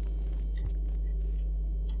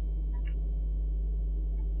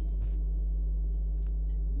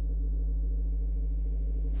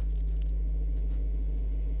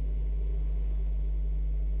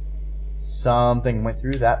 Something went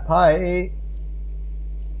through that pipe.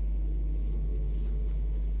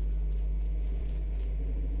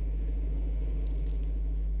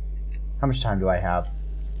 How much time do I have?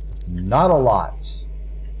 Not a lot.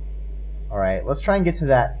 Alright, let's try and get to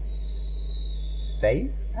that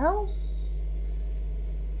safe house?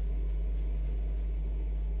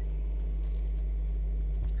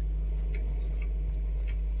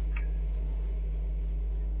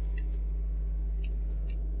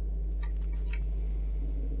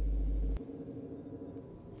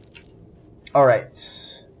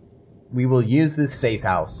 Alright. We will use this safe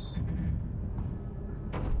house.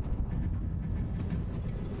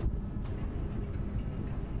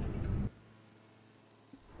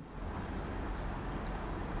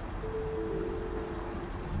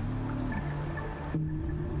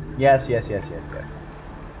 Yes, yes, yes, yes, yes.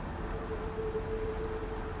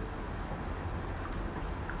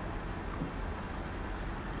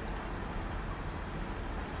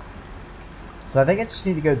 So I think I just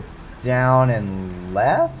need to go down and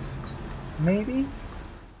left, maybe?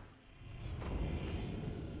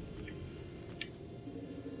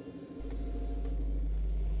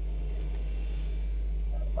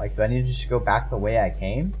 Like, do I need to just go back the way I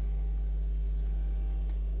came?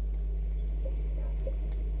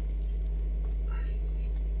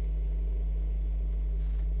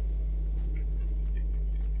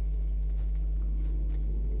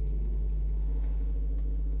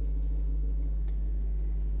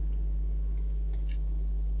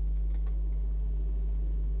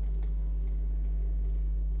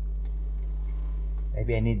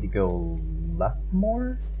 Maybe I need to go left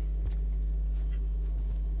more?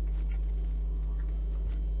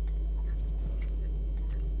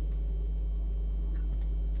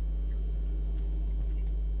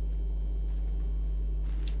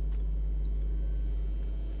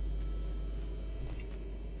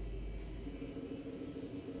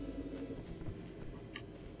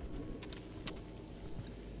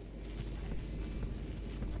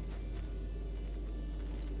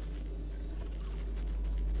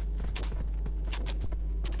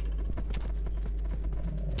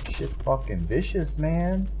 Shit's fucking vicious,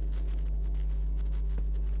 man.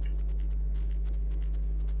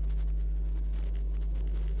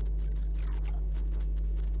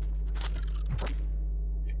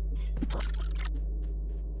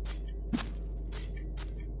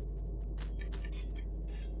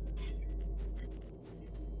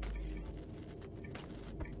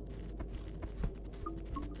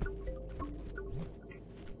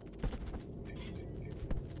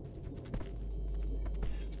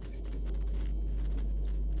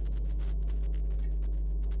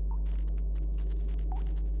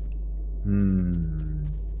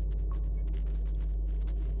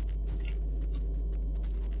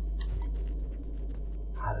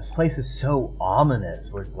 This place is so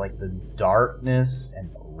ominous, where it's like the darkness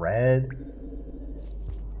and the red.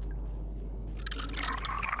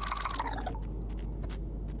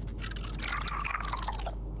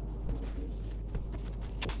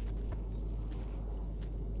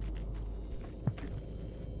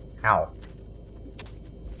 Ow.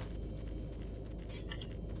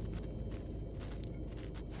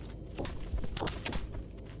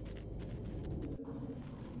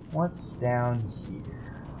 What's down here?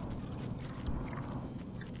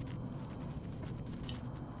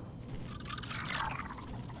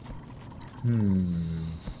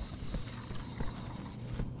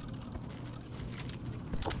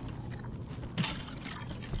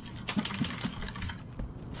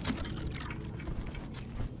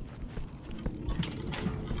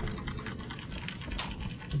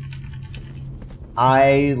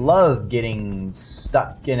 I love getting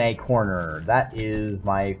stuck in a corner. That is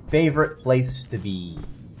my favorite place to be.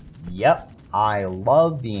 Yep, I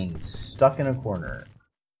love being stuck in a corner.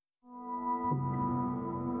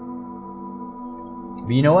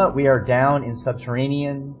 But you know what? We are down in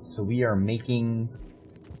Subterranean, so we are making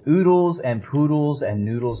oodles and poodles and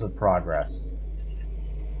noodles of progress.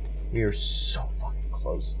 We are so fucking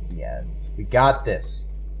close to the end. We got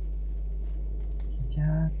this. We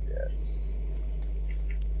got this.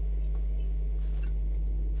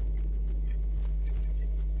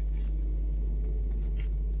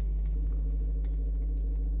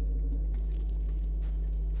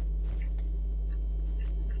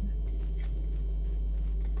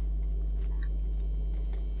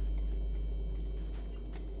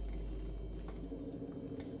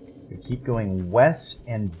 Keep going west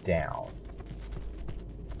and down.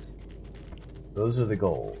 Those are the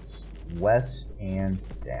goals. West and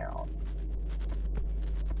down.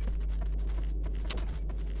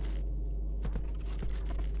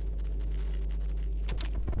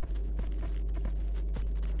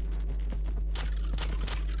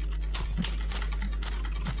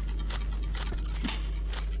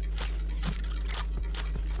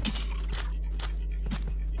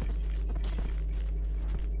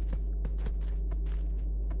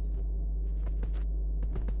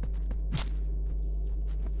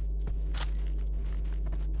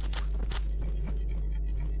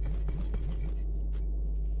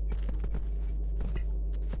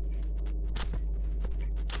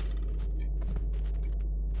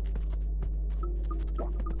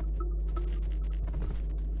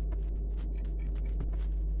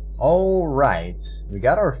 Alright, we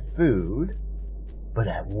got our food, but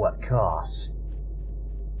at what cost?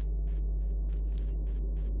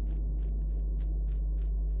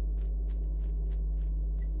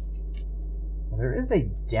 Well, there is a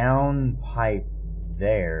down pipe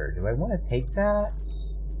there. Do I want to take that?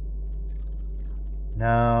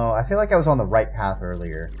 No, I feel like I was on the right path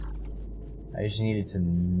earlier. I just needed to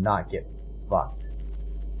not get fucked.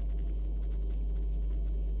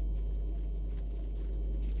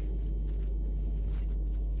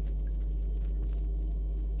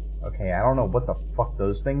 Okay, I don't know what the fuck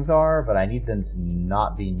those things are, but I need them to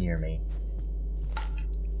not be near me.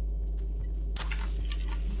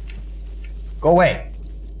 Go away!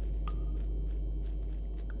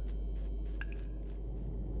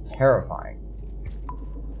 It's terrifying.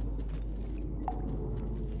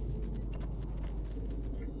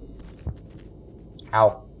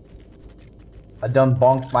 Ow. I done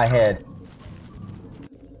bonked my head.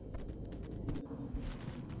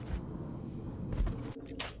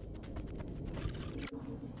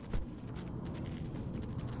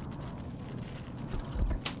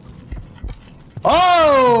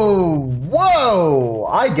 Oh! Whoa!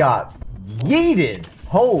 I got yeeted!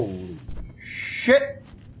 Holy shit!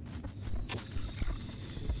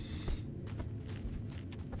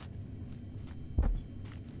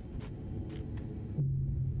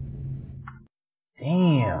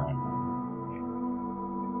 Damn.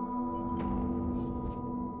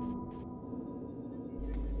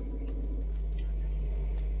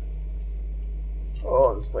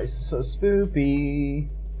 Oh, this place is so spoopy.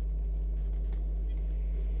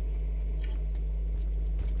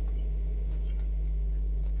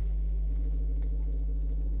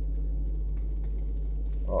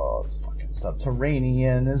 Oh, this fucking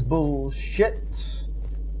Subterranean is bullshit.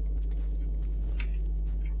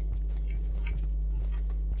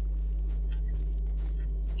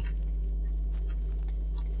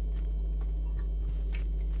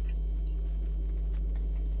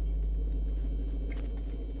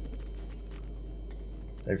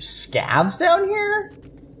 There's scavs down here?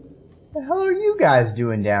 What the hell are you guys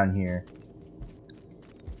doing down here?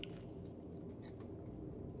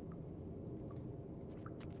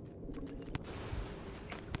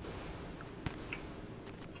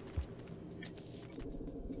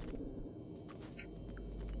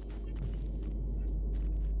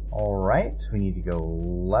 Alright, we need to go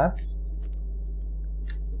left.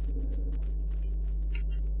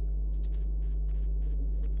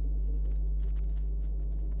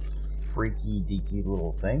 Freaky deaky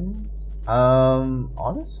little things.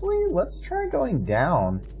 Honestly, let's try going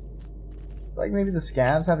down. Like maybe the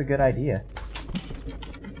scavs have a good idea.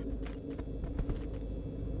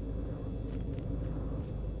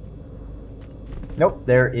 Nope,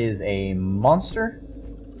 there is a monster.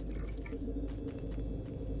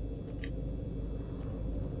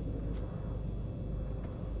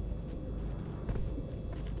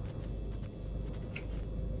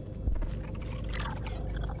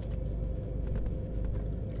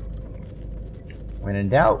 When in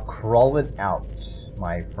doubt, crawl it out,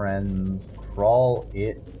 my friends. Crawl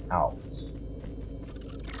it out.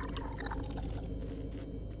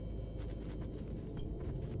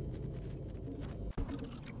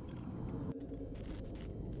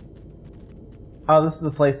 Oh, this is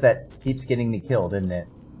the place that keeps getting me killed, isn't it?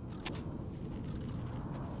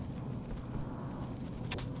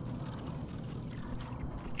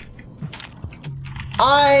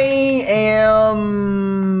 I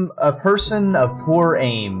am a person of poor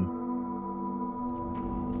aim.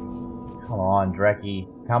 Come on,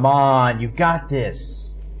 Dreki. Come on, you got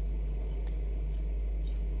this.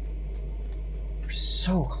 You're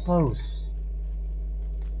so close.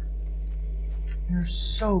 You're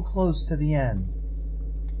so close to the end.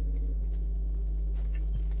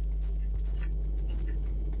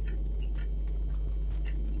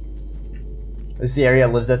 Is the area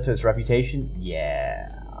lived up to its reputation? Yeah,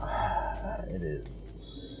 it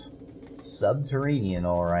is. Subterranean,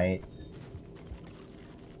 alright.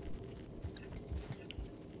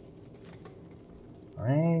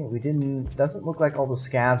 Alright, we didn't... Doesn't look like all the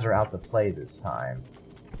scavs are out to play this time.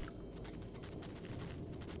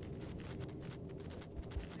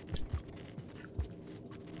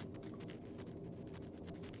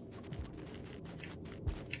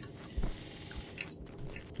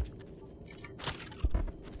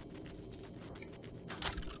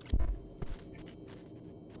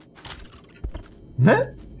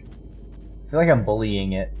 I feel like I'm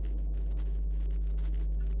bullying it.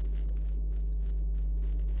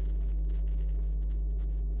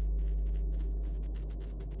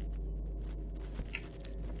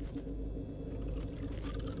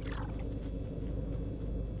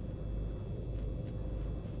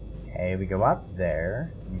 Okay, we go up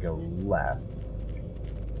there. We go left.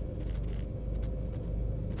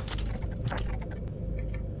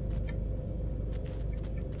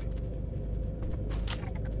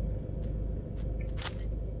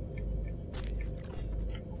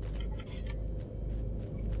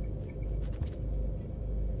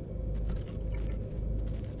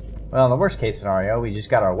 Well, in the worst case scenario, we just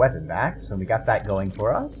got our weapon back, so we got that going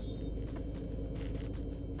for us.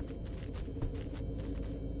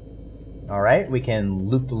 Alright, we can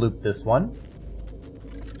loop-de-loop this one.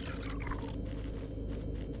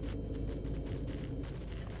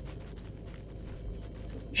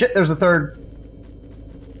 Shit, there's a third!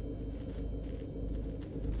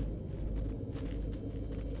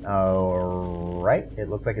 Alright, it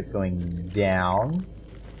looks like it's going down.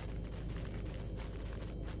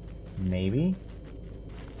 Maybe.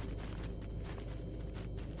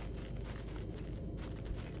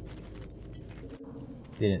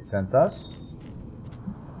 Didn't sense us.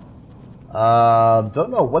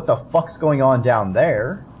 Don't know what the fuck's going on down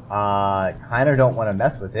there. Kinda don't want to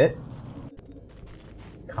mess with it.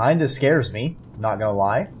 Kinda scares me, not gonna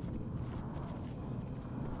lie.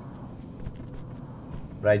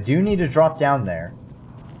 But I do need to drop down there.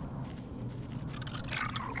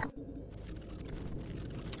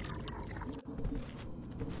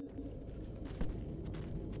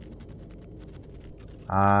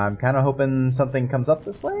 I'm kind of hoping something comes up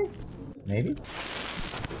this way? Maybe?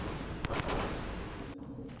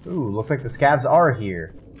 Ooh, looks like the scavs are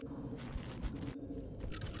here.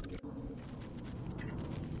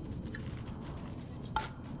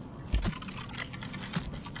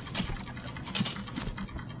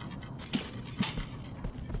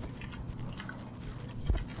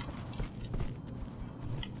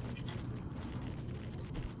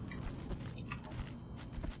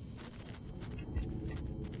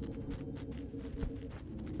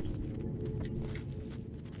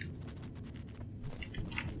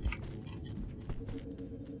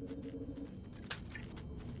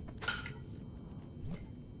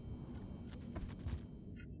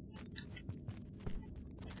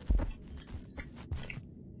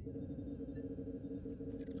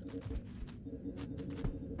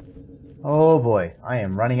 Oh boy, I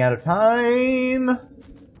am running out of time!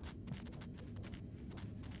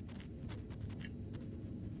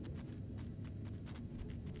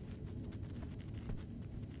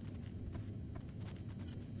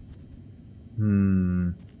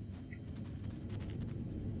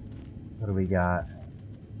 What do we got?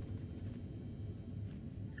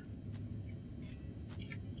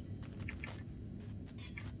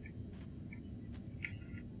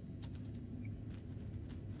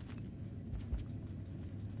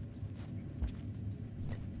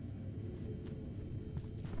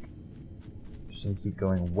 Should keep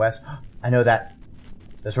going west. I know that.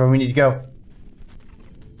 That's where we need to go.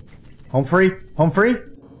 Home free? Home free?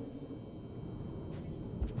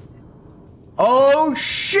 Oh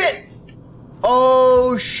shit!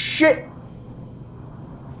 Oh shit!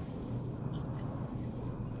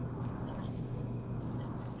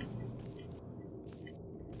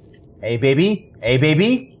 Hey baby? Hey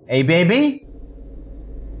baby? Hey baby?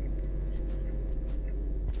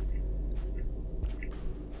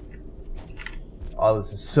 Oh,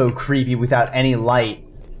 this is so creepy without any light.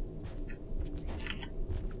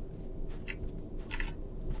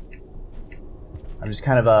 I'm just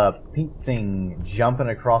kind of a pink thing jumping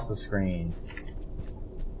across the screen.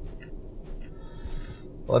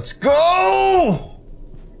 Let's go!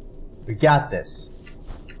 We got this.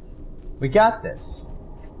 We got this.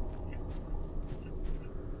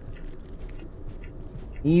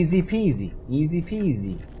 Easy peasy. Easy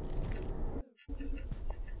peasy.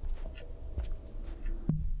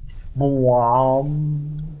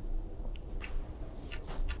 Boom.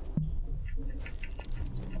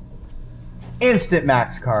 Instant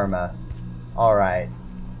max karma. Alright.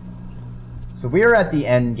 So we are at the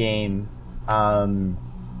end game.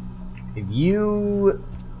 If you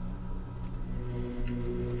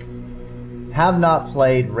have not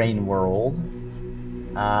played Rain World,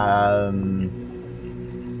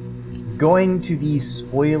 going to be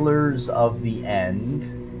spoilers of the end.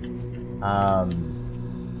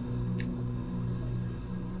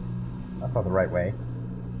 That's not the right way.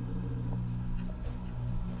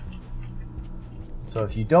 So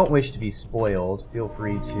if you don't wish to be spoiled, feel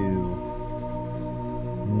free to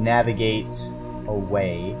navigate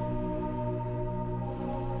away.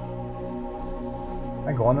 Am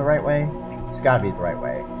I going the right way? It's gotta be the right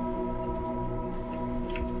way.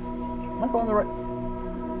 Am I going the right...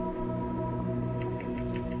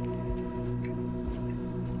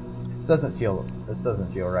 This doesn't feel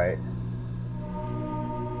right.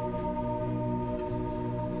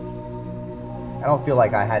 I don't feel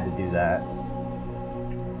like I had to do that.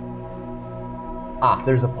 Ah,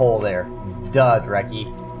 there's a pole there. Duh, Dreki.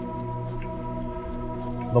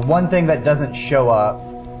 The one thing that doesn't show up...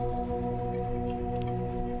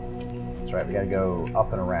 That's right, we gotta go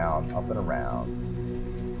up and around, up and around.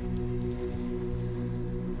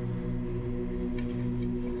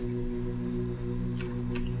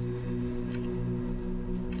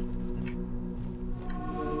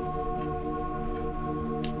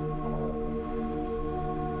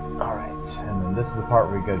 Alright, and then this is the part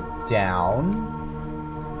where we go down.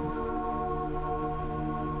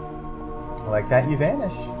 Like that, you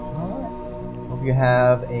vanish. Alright. Hope you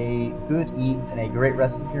have a good eat and a great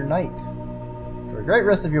rest of your night. Or a great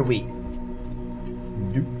rest of your week.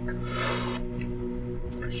 Duke.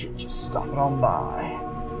 Appreciate you stopping on by.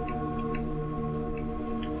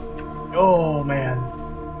 Oh, man.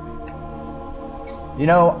 You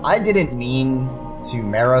know, I didn't mean to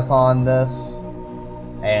marathon this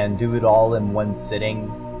and do it all in one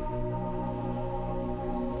sitting.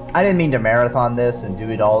 I didn't mean to marathon this and do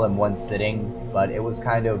it all in one sitting, but it was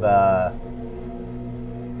kind of, I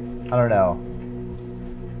don't know.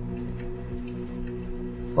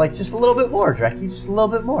 It's like, just a little bit more, Dreki, just a little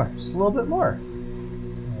bit more, just a little bit more.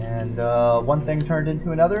 And, one thing turned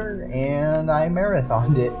into another, and I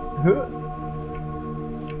marathoned it.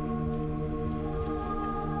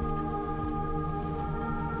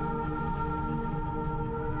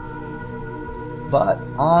 But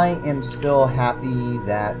I am still happy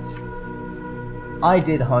that I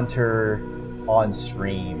did Hunter on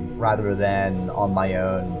stream rather than on my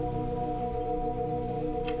own.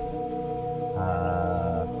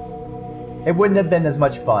 It wouldn't have been as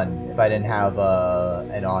much fun if I didn't have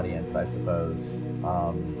an audience, I suppose.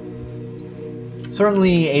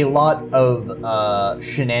 Certainly a lot of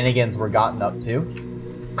shenanigans were gotten up to.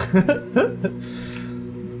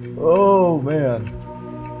 Oh, man.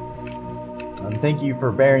 Thank you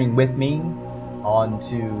for bearing with me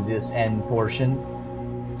onto this end portion.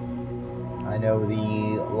 I know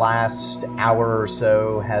the last hour or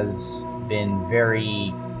so has been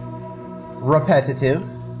very repetitive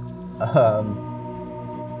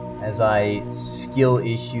as I skill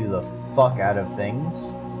issue the fuck out of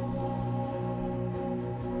things.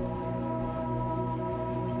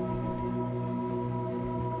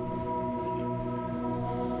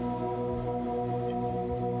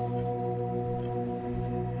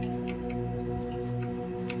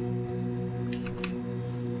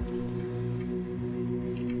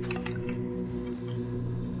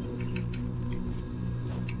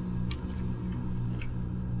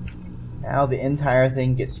 Now the entire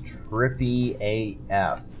thing gets trippy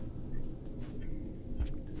AF.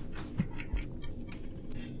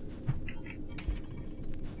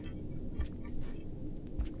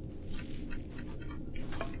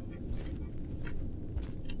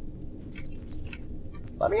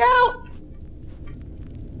 Let me out!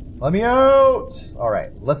 Let me out!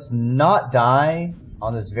 Alright, let's not die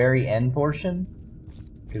on this very end portion,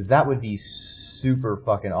 because that would be super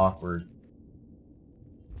fucking awkward.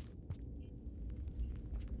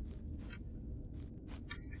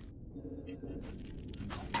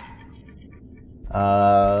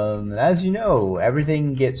 As you know,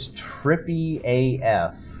 everything gets trippy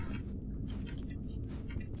AF.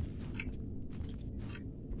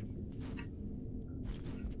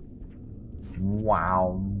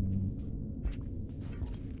 Wow.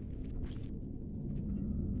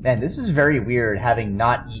 Man, this is very weird having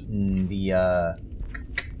not eaten the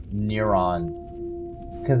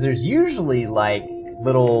neuron. Because there's usually like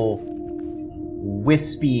little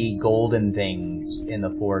wispy golden things in the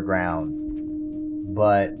foreground.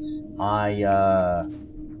 But I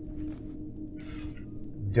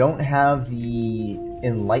don't have the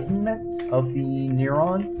enlightenment of the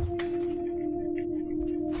neuron.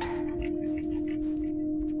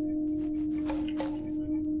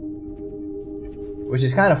 Which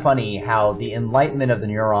is kind of funny how the enlightenment of the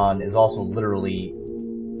neuron is also literally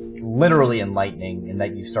enlightening in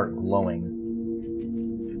that you start glowing.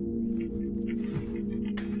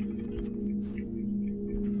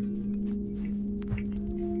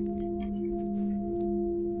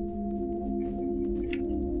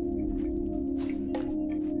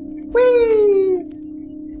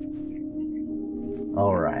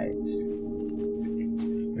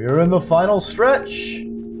 We're in the final stretch,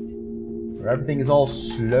 where everything is all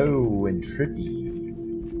slow and trippy.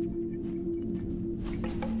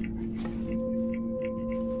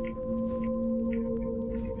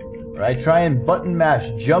 Where I try and button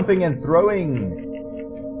mash, jumping and throwing,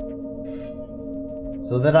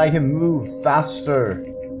 so that I can move faster.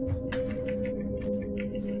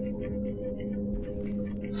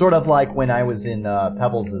 Sort of like when I was in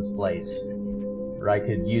Pebbles' place, where I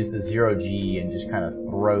could use the 0G and just kind of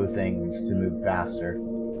throw things to move faster.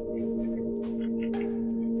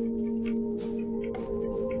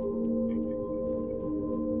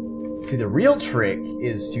 See, the real trick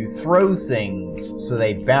is to throw things so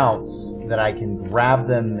they bounce, that I can grab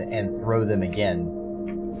them and throw them again.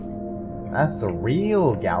 That's the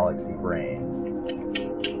real galaxy brain.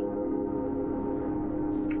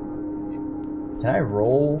 Can I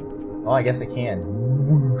roll? Oh, I guess I can.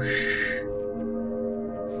 Whoosh.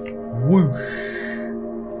 Whoosh.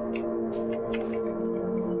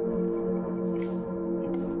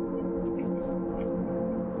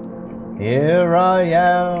 Here I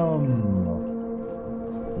am,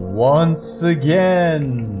 once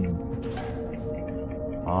again.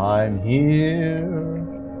 I'm here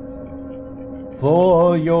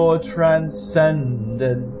for your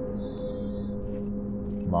transcendence,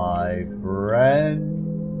 my friends.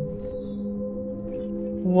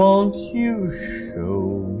 Won't you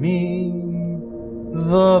show me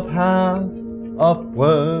the path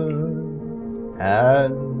upward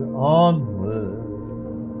and onward?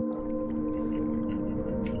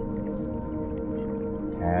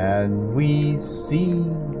 Can we see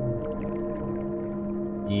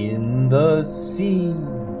in the sea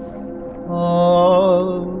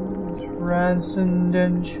of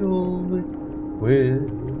transcendental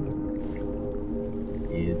liquid?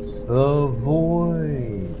 It's the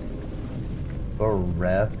void,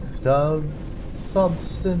 bereft of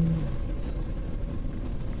substance,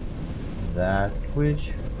 that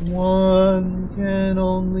which one can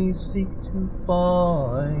only seek to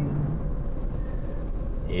find.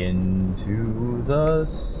 Into the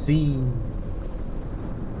sea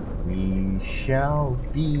we shall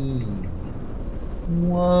be,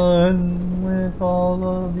 one with all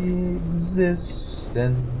of the existence.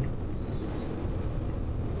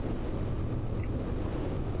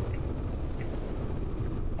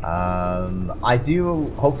 I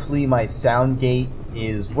do, hopefully my sound gate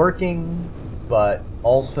is working, but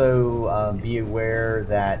also be aware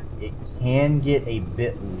that it can get a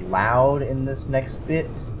bit loud in this next bit.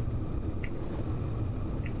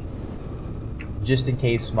 Just in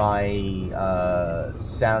case my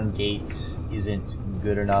sound gate isn't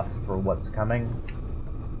good enough for what's coming.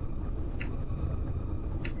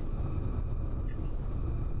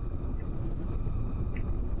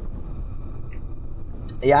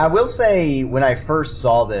 Yeah, I will say, when I first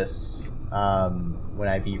saw this, when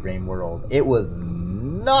I beat Rain World, it was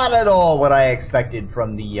not at all what I expected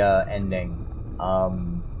from the ending. I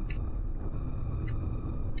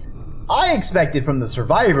expected from the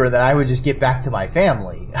survivor that I would just get back to my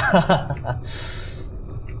family.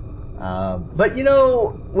 But you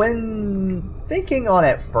know, when thinking on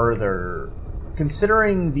it further,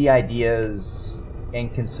 considering the ideas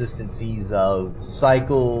and consistencies of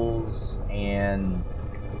cycles and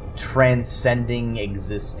transcending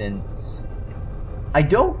existence, I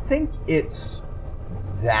don't think it's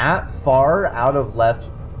that far out of left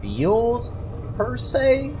field, per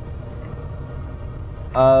se.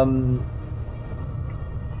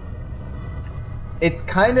 It's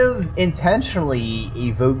kind of intentionally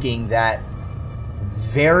evoking that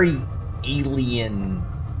very alien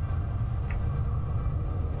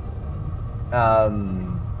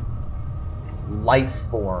life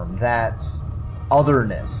form, that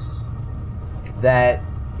otherness, that,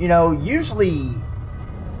 you know, usually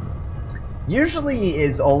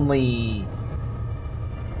is only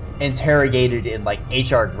interrogated in like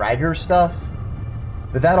HR Dragger stuff,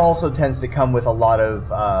 but that also tends to come with a lot of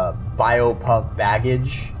biopunk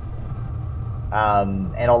baggage,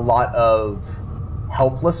 and a lot of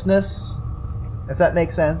helplessness, if that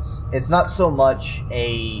makes sense. It's not so much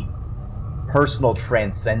a personal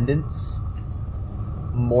transcendence,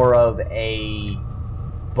 more of a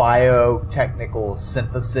biotechnical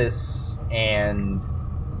synthesis and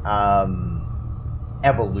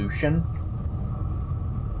evolution.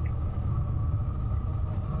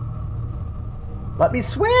 Let me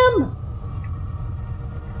swim!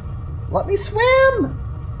 Let me swim!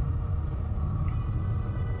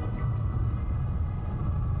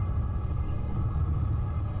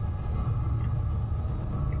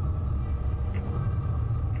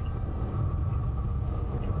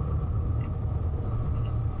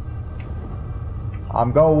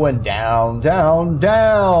 I'm going down, down,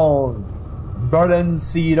 down! Burden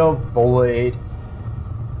seed of void.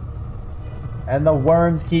 And the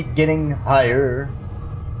worms keep getting higher.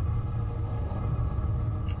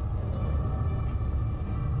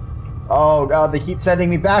 Oh god, they keep sending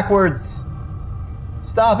me backwards!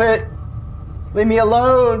 Stop it! Leave me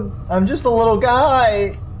alone! I'm just a little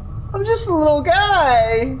guy! I'm just a little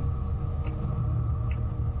guy.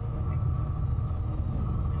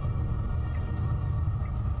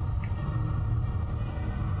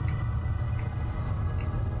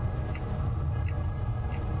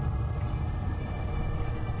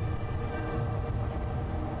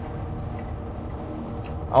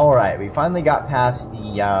 Alright, we finally got past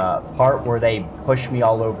the part where they push me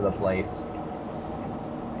all over the place.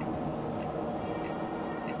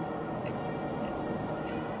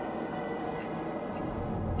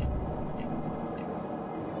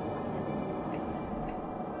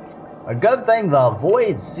 A good thing the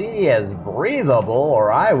Void Sea is breathable,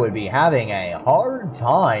 or I would be having a hard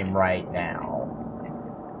time right now.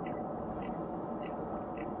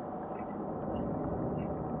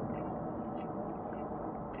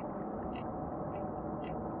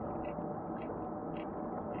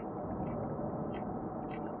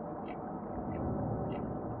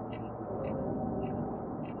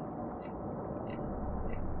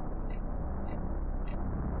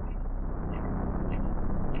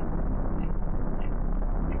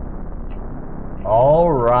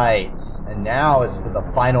 Alright, and now is for the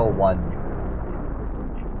final one.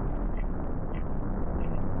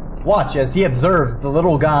 Watch as he observes the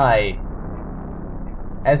little guy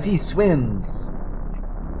as he swims.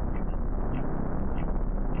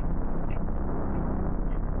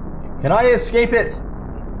 Can I escape it?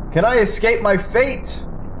 Can I escape my fate?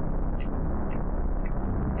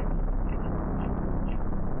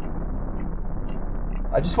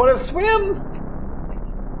 I just want to swim!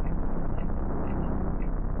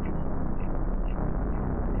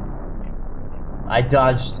 I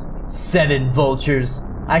dodged 7 vultures.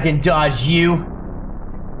 I can dodge you.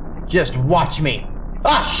 Just watch me.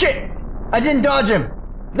 Ah, shit! I didn't dodge him!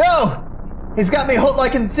 No! He's got me hook,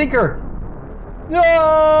 like, and sinker! No!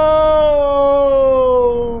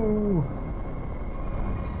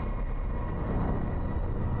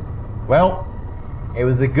 Well, it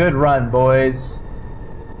was a good run, boys.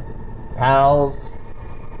 Pals.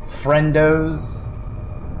 Friendos.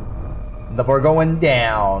 We're going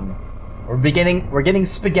down. We're getting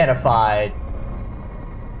spaghettified.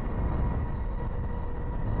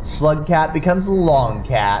 Slug cat becomes long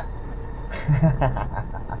cat.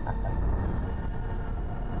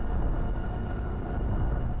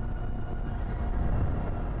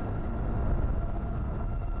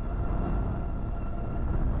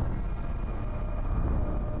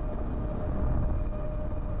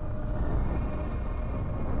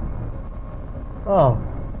 Oh,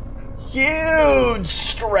 huge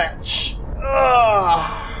stretch.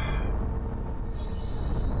 Ugh.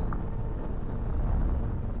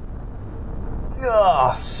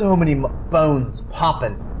 Ugh, so many bones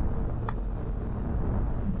popping.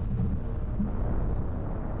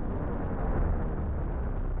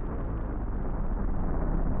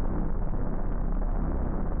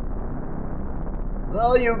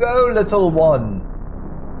 There you go, little one.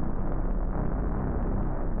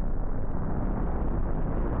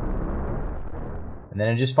 And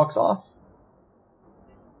then it just fucks off.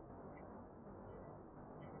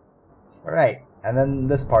 Alright, and then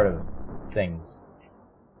this part of things.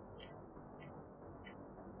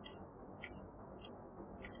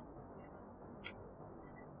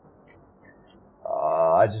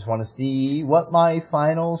 I just want to see what my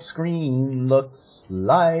final screen looks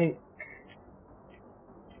like.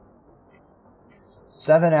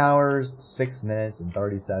 7 hours, 6 minutes, and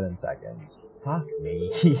 37 seconds. Fuck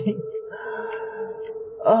me.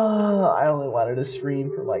 I only wanted to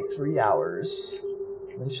stream for like 3 hours.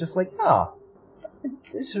 And it's just like, oh,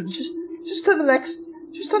 just to the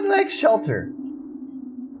next shelter.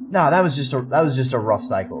 No, that was just a rough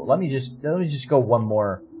cycle. Let me just go one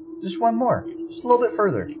more, just a little bit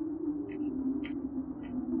further.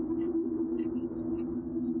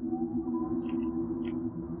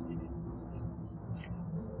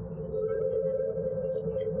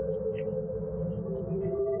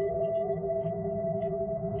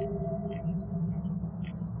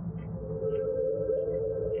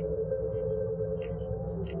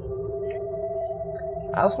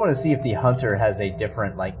 I also want to see if the hunter has a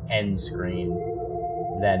different, like, end screen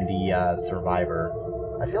than the survivor.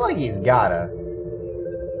 I feel like he's gotta.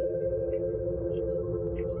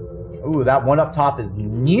 Ooh, that one up top is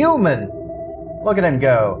Newman! Look at him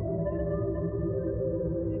go.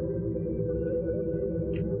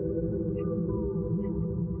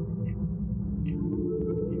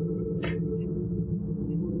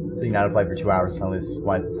 So you know how to play for 2 hours, suddenly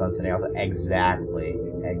why is the sun setting out? Exactly.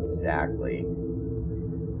 Exactly.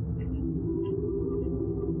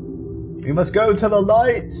 We must go to the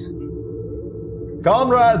light!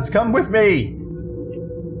 Comrades, come with me!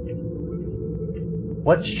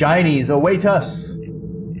 What shinies await us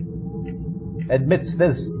amidst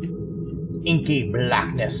this inky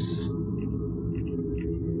blackness?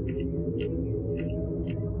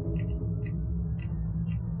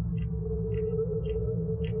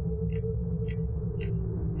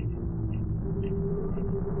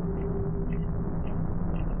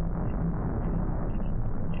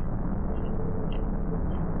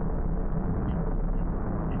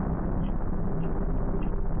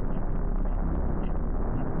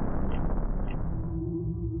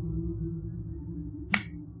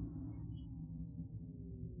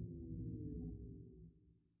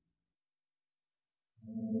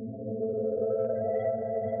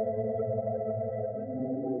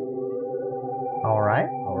 Alright,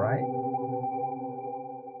 alright.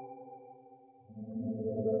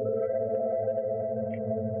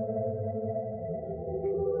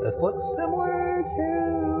 This looks similar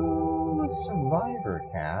to the Survivor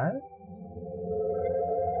Cat.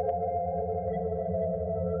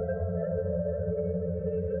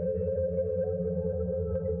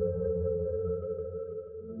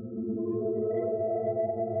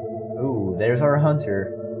 Ooh, there's our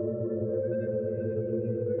hunter.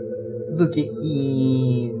 Look at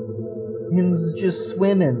him. Him's just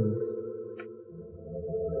swimming.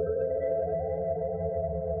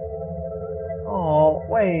 Oh,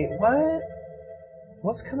 wait, what?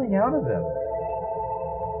 What's coming out of him?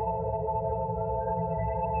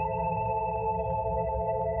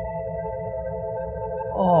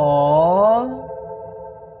 Aww.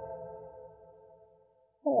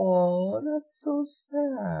 Oh, that's so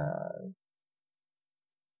sad.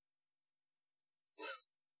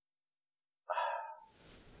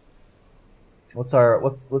 What's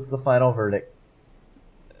the final verdict?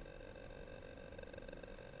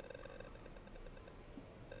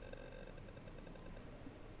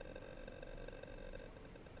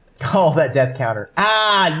 Oh, that death counter.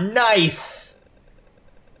 Ah, nice.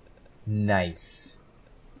 Nice.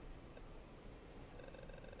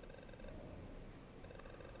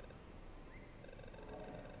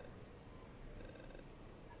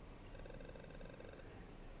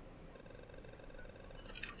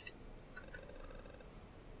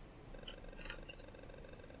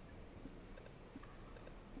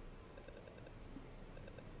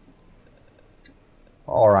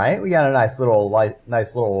 All right, we got a nice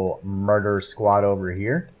little murder squad over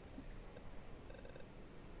here.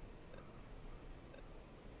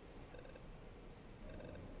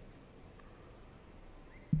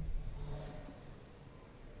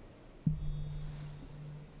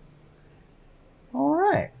 All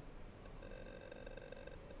right.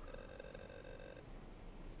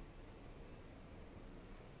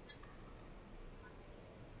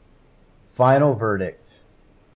 Final verdict.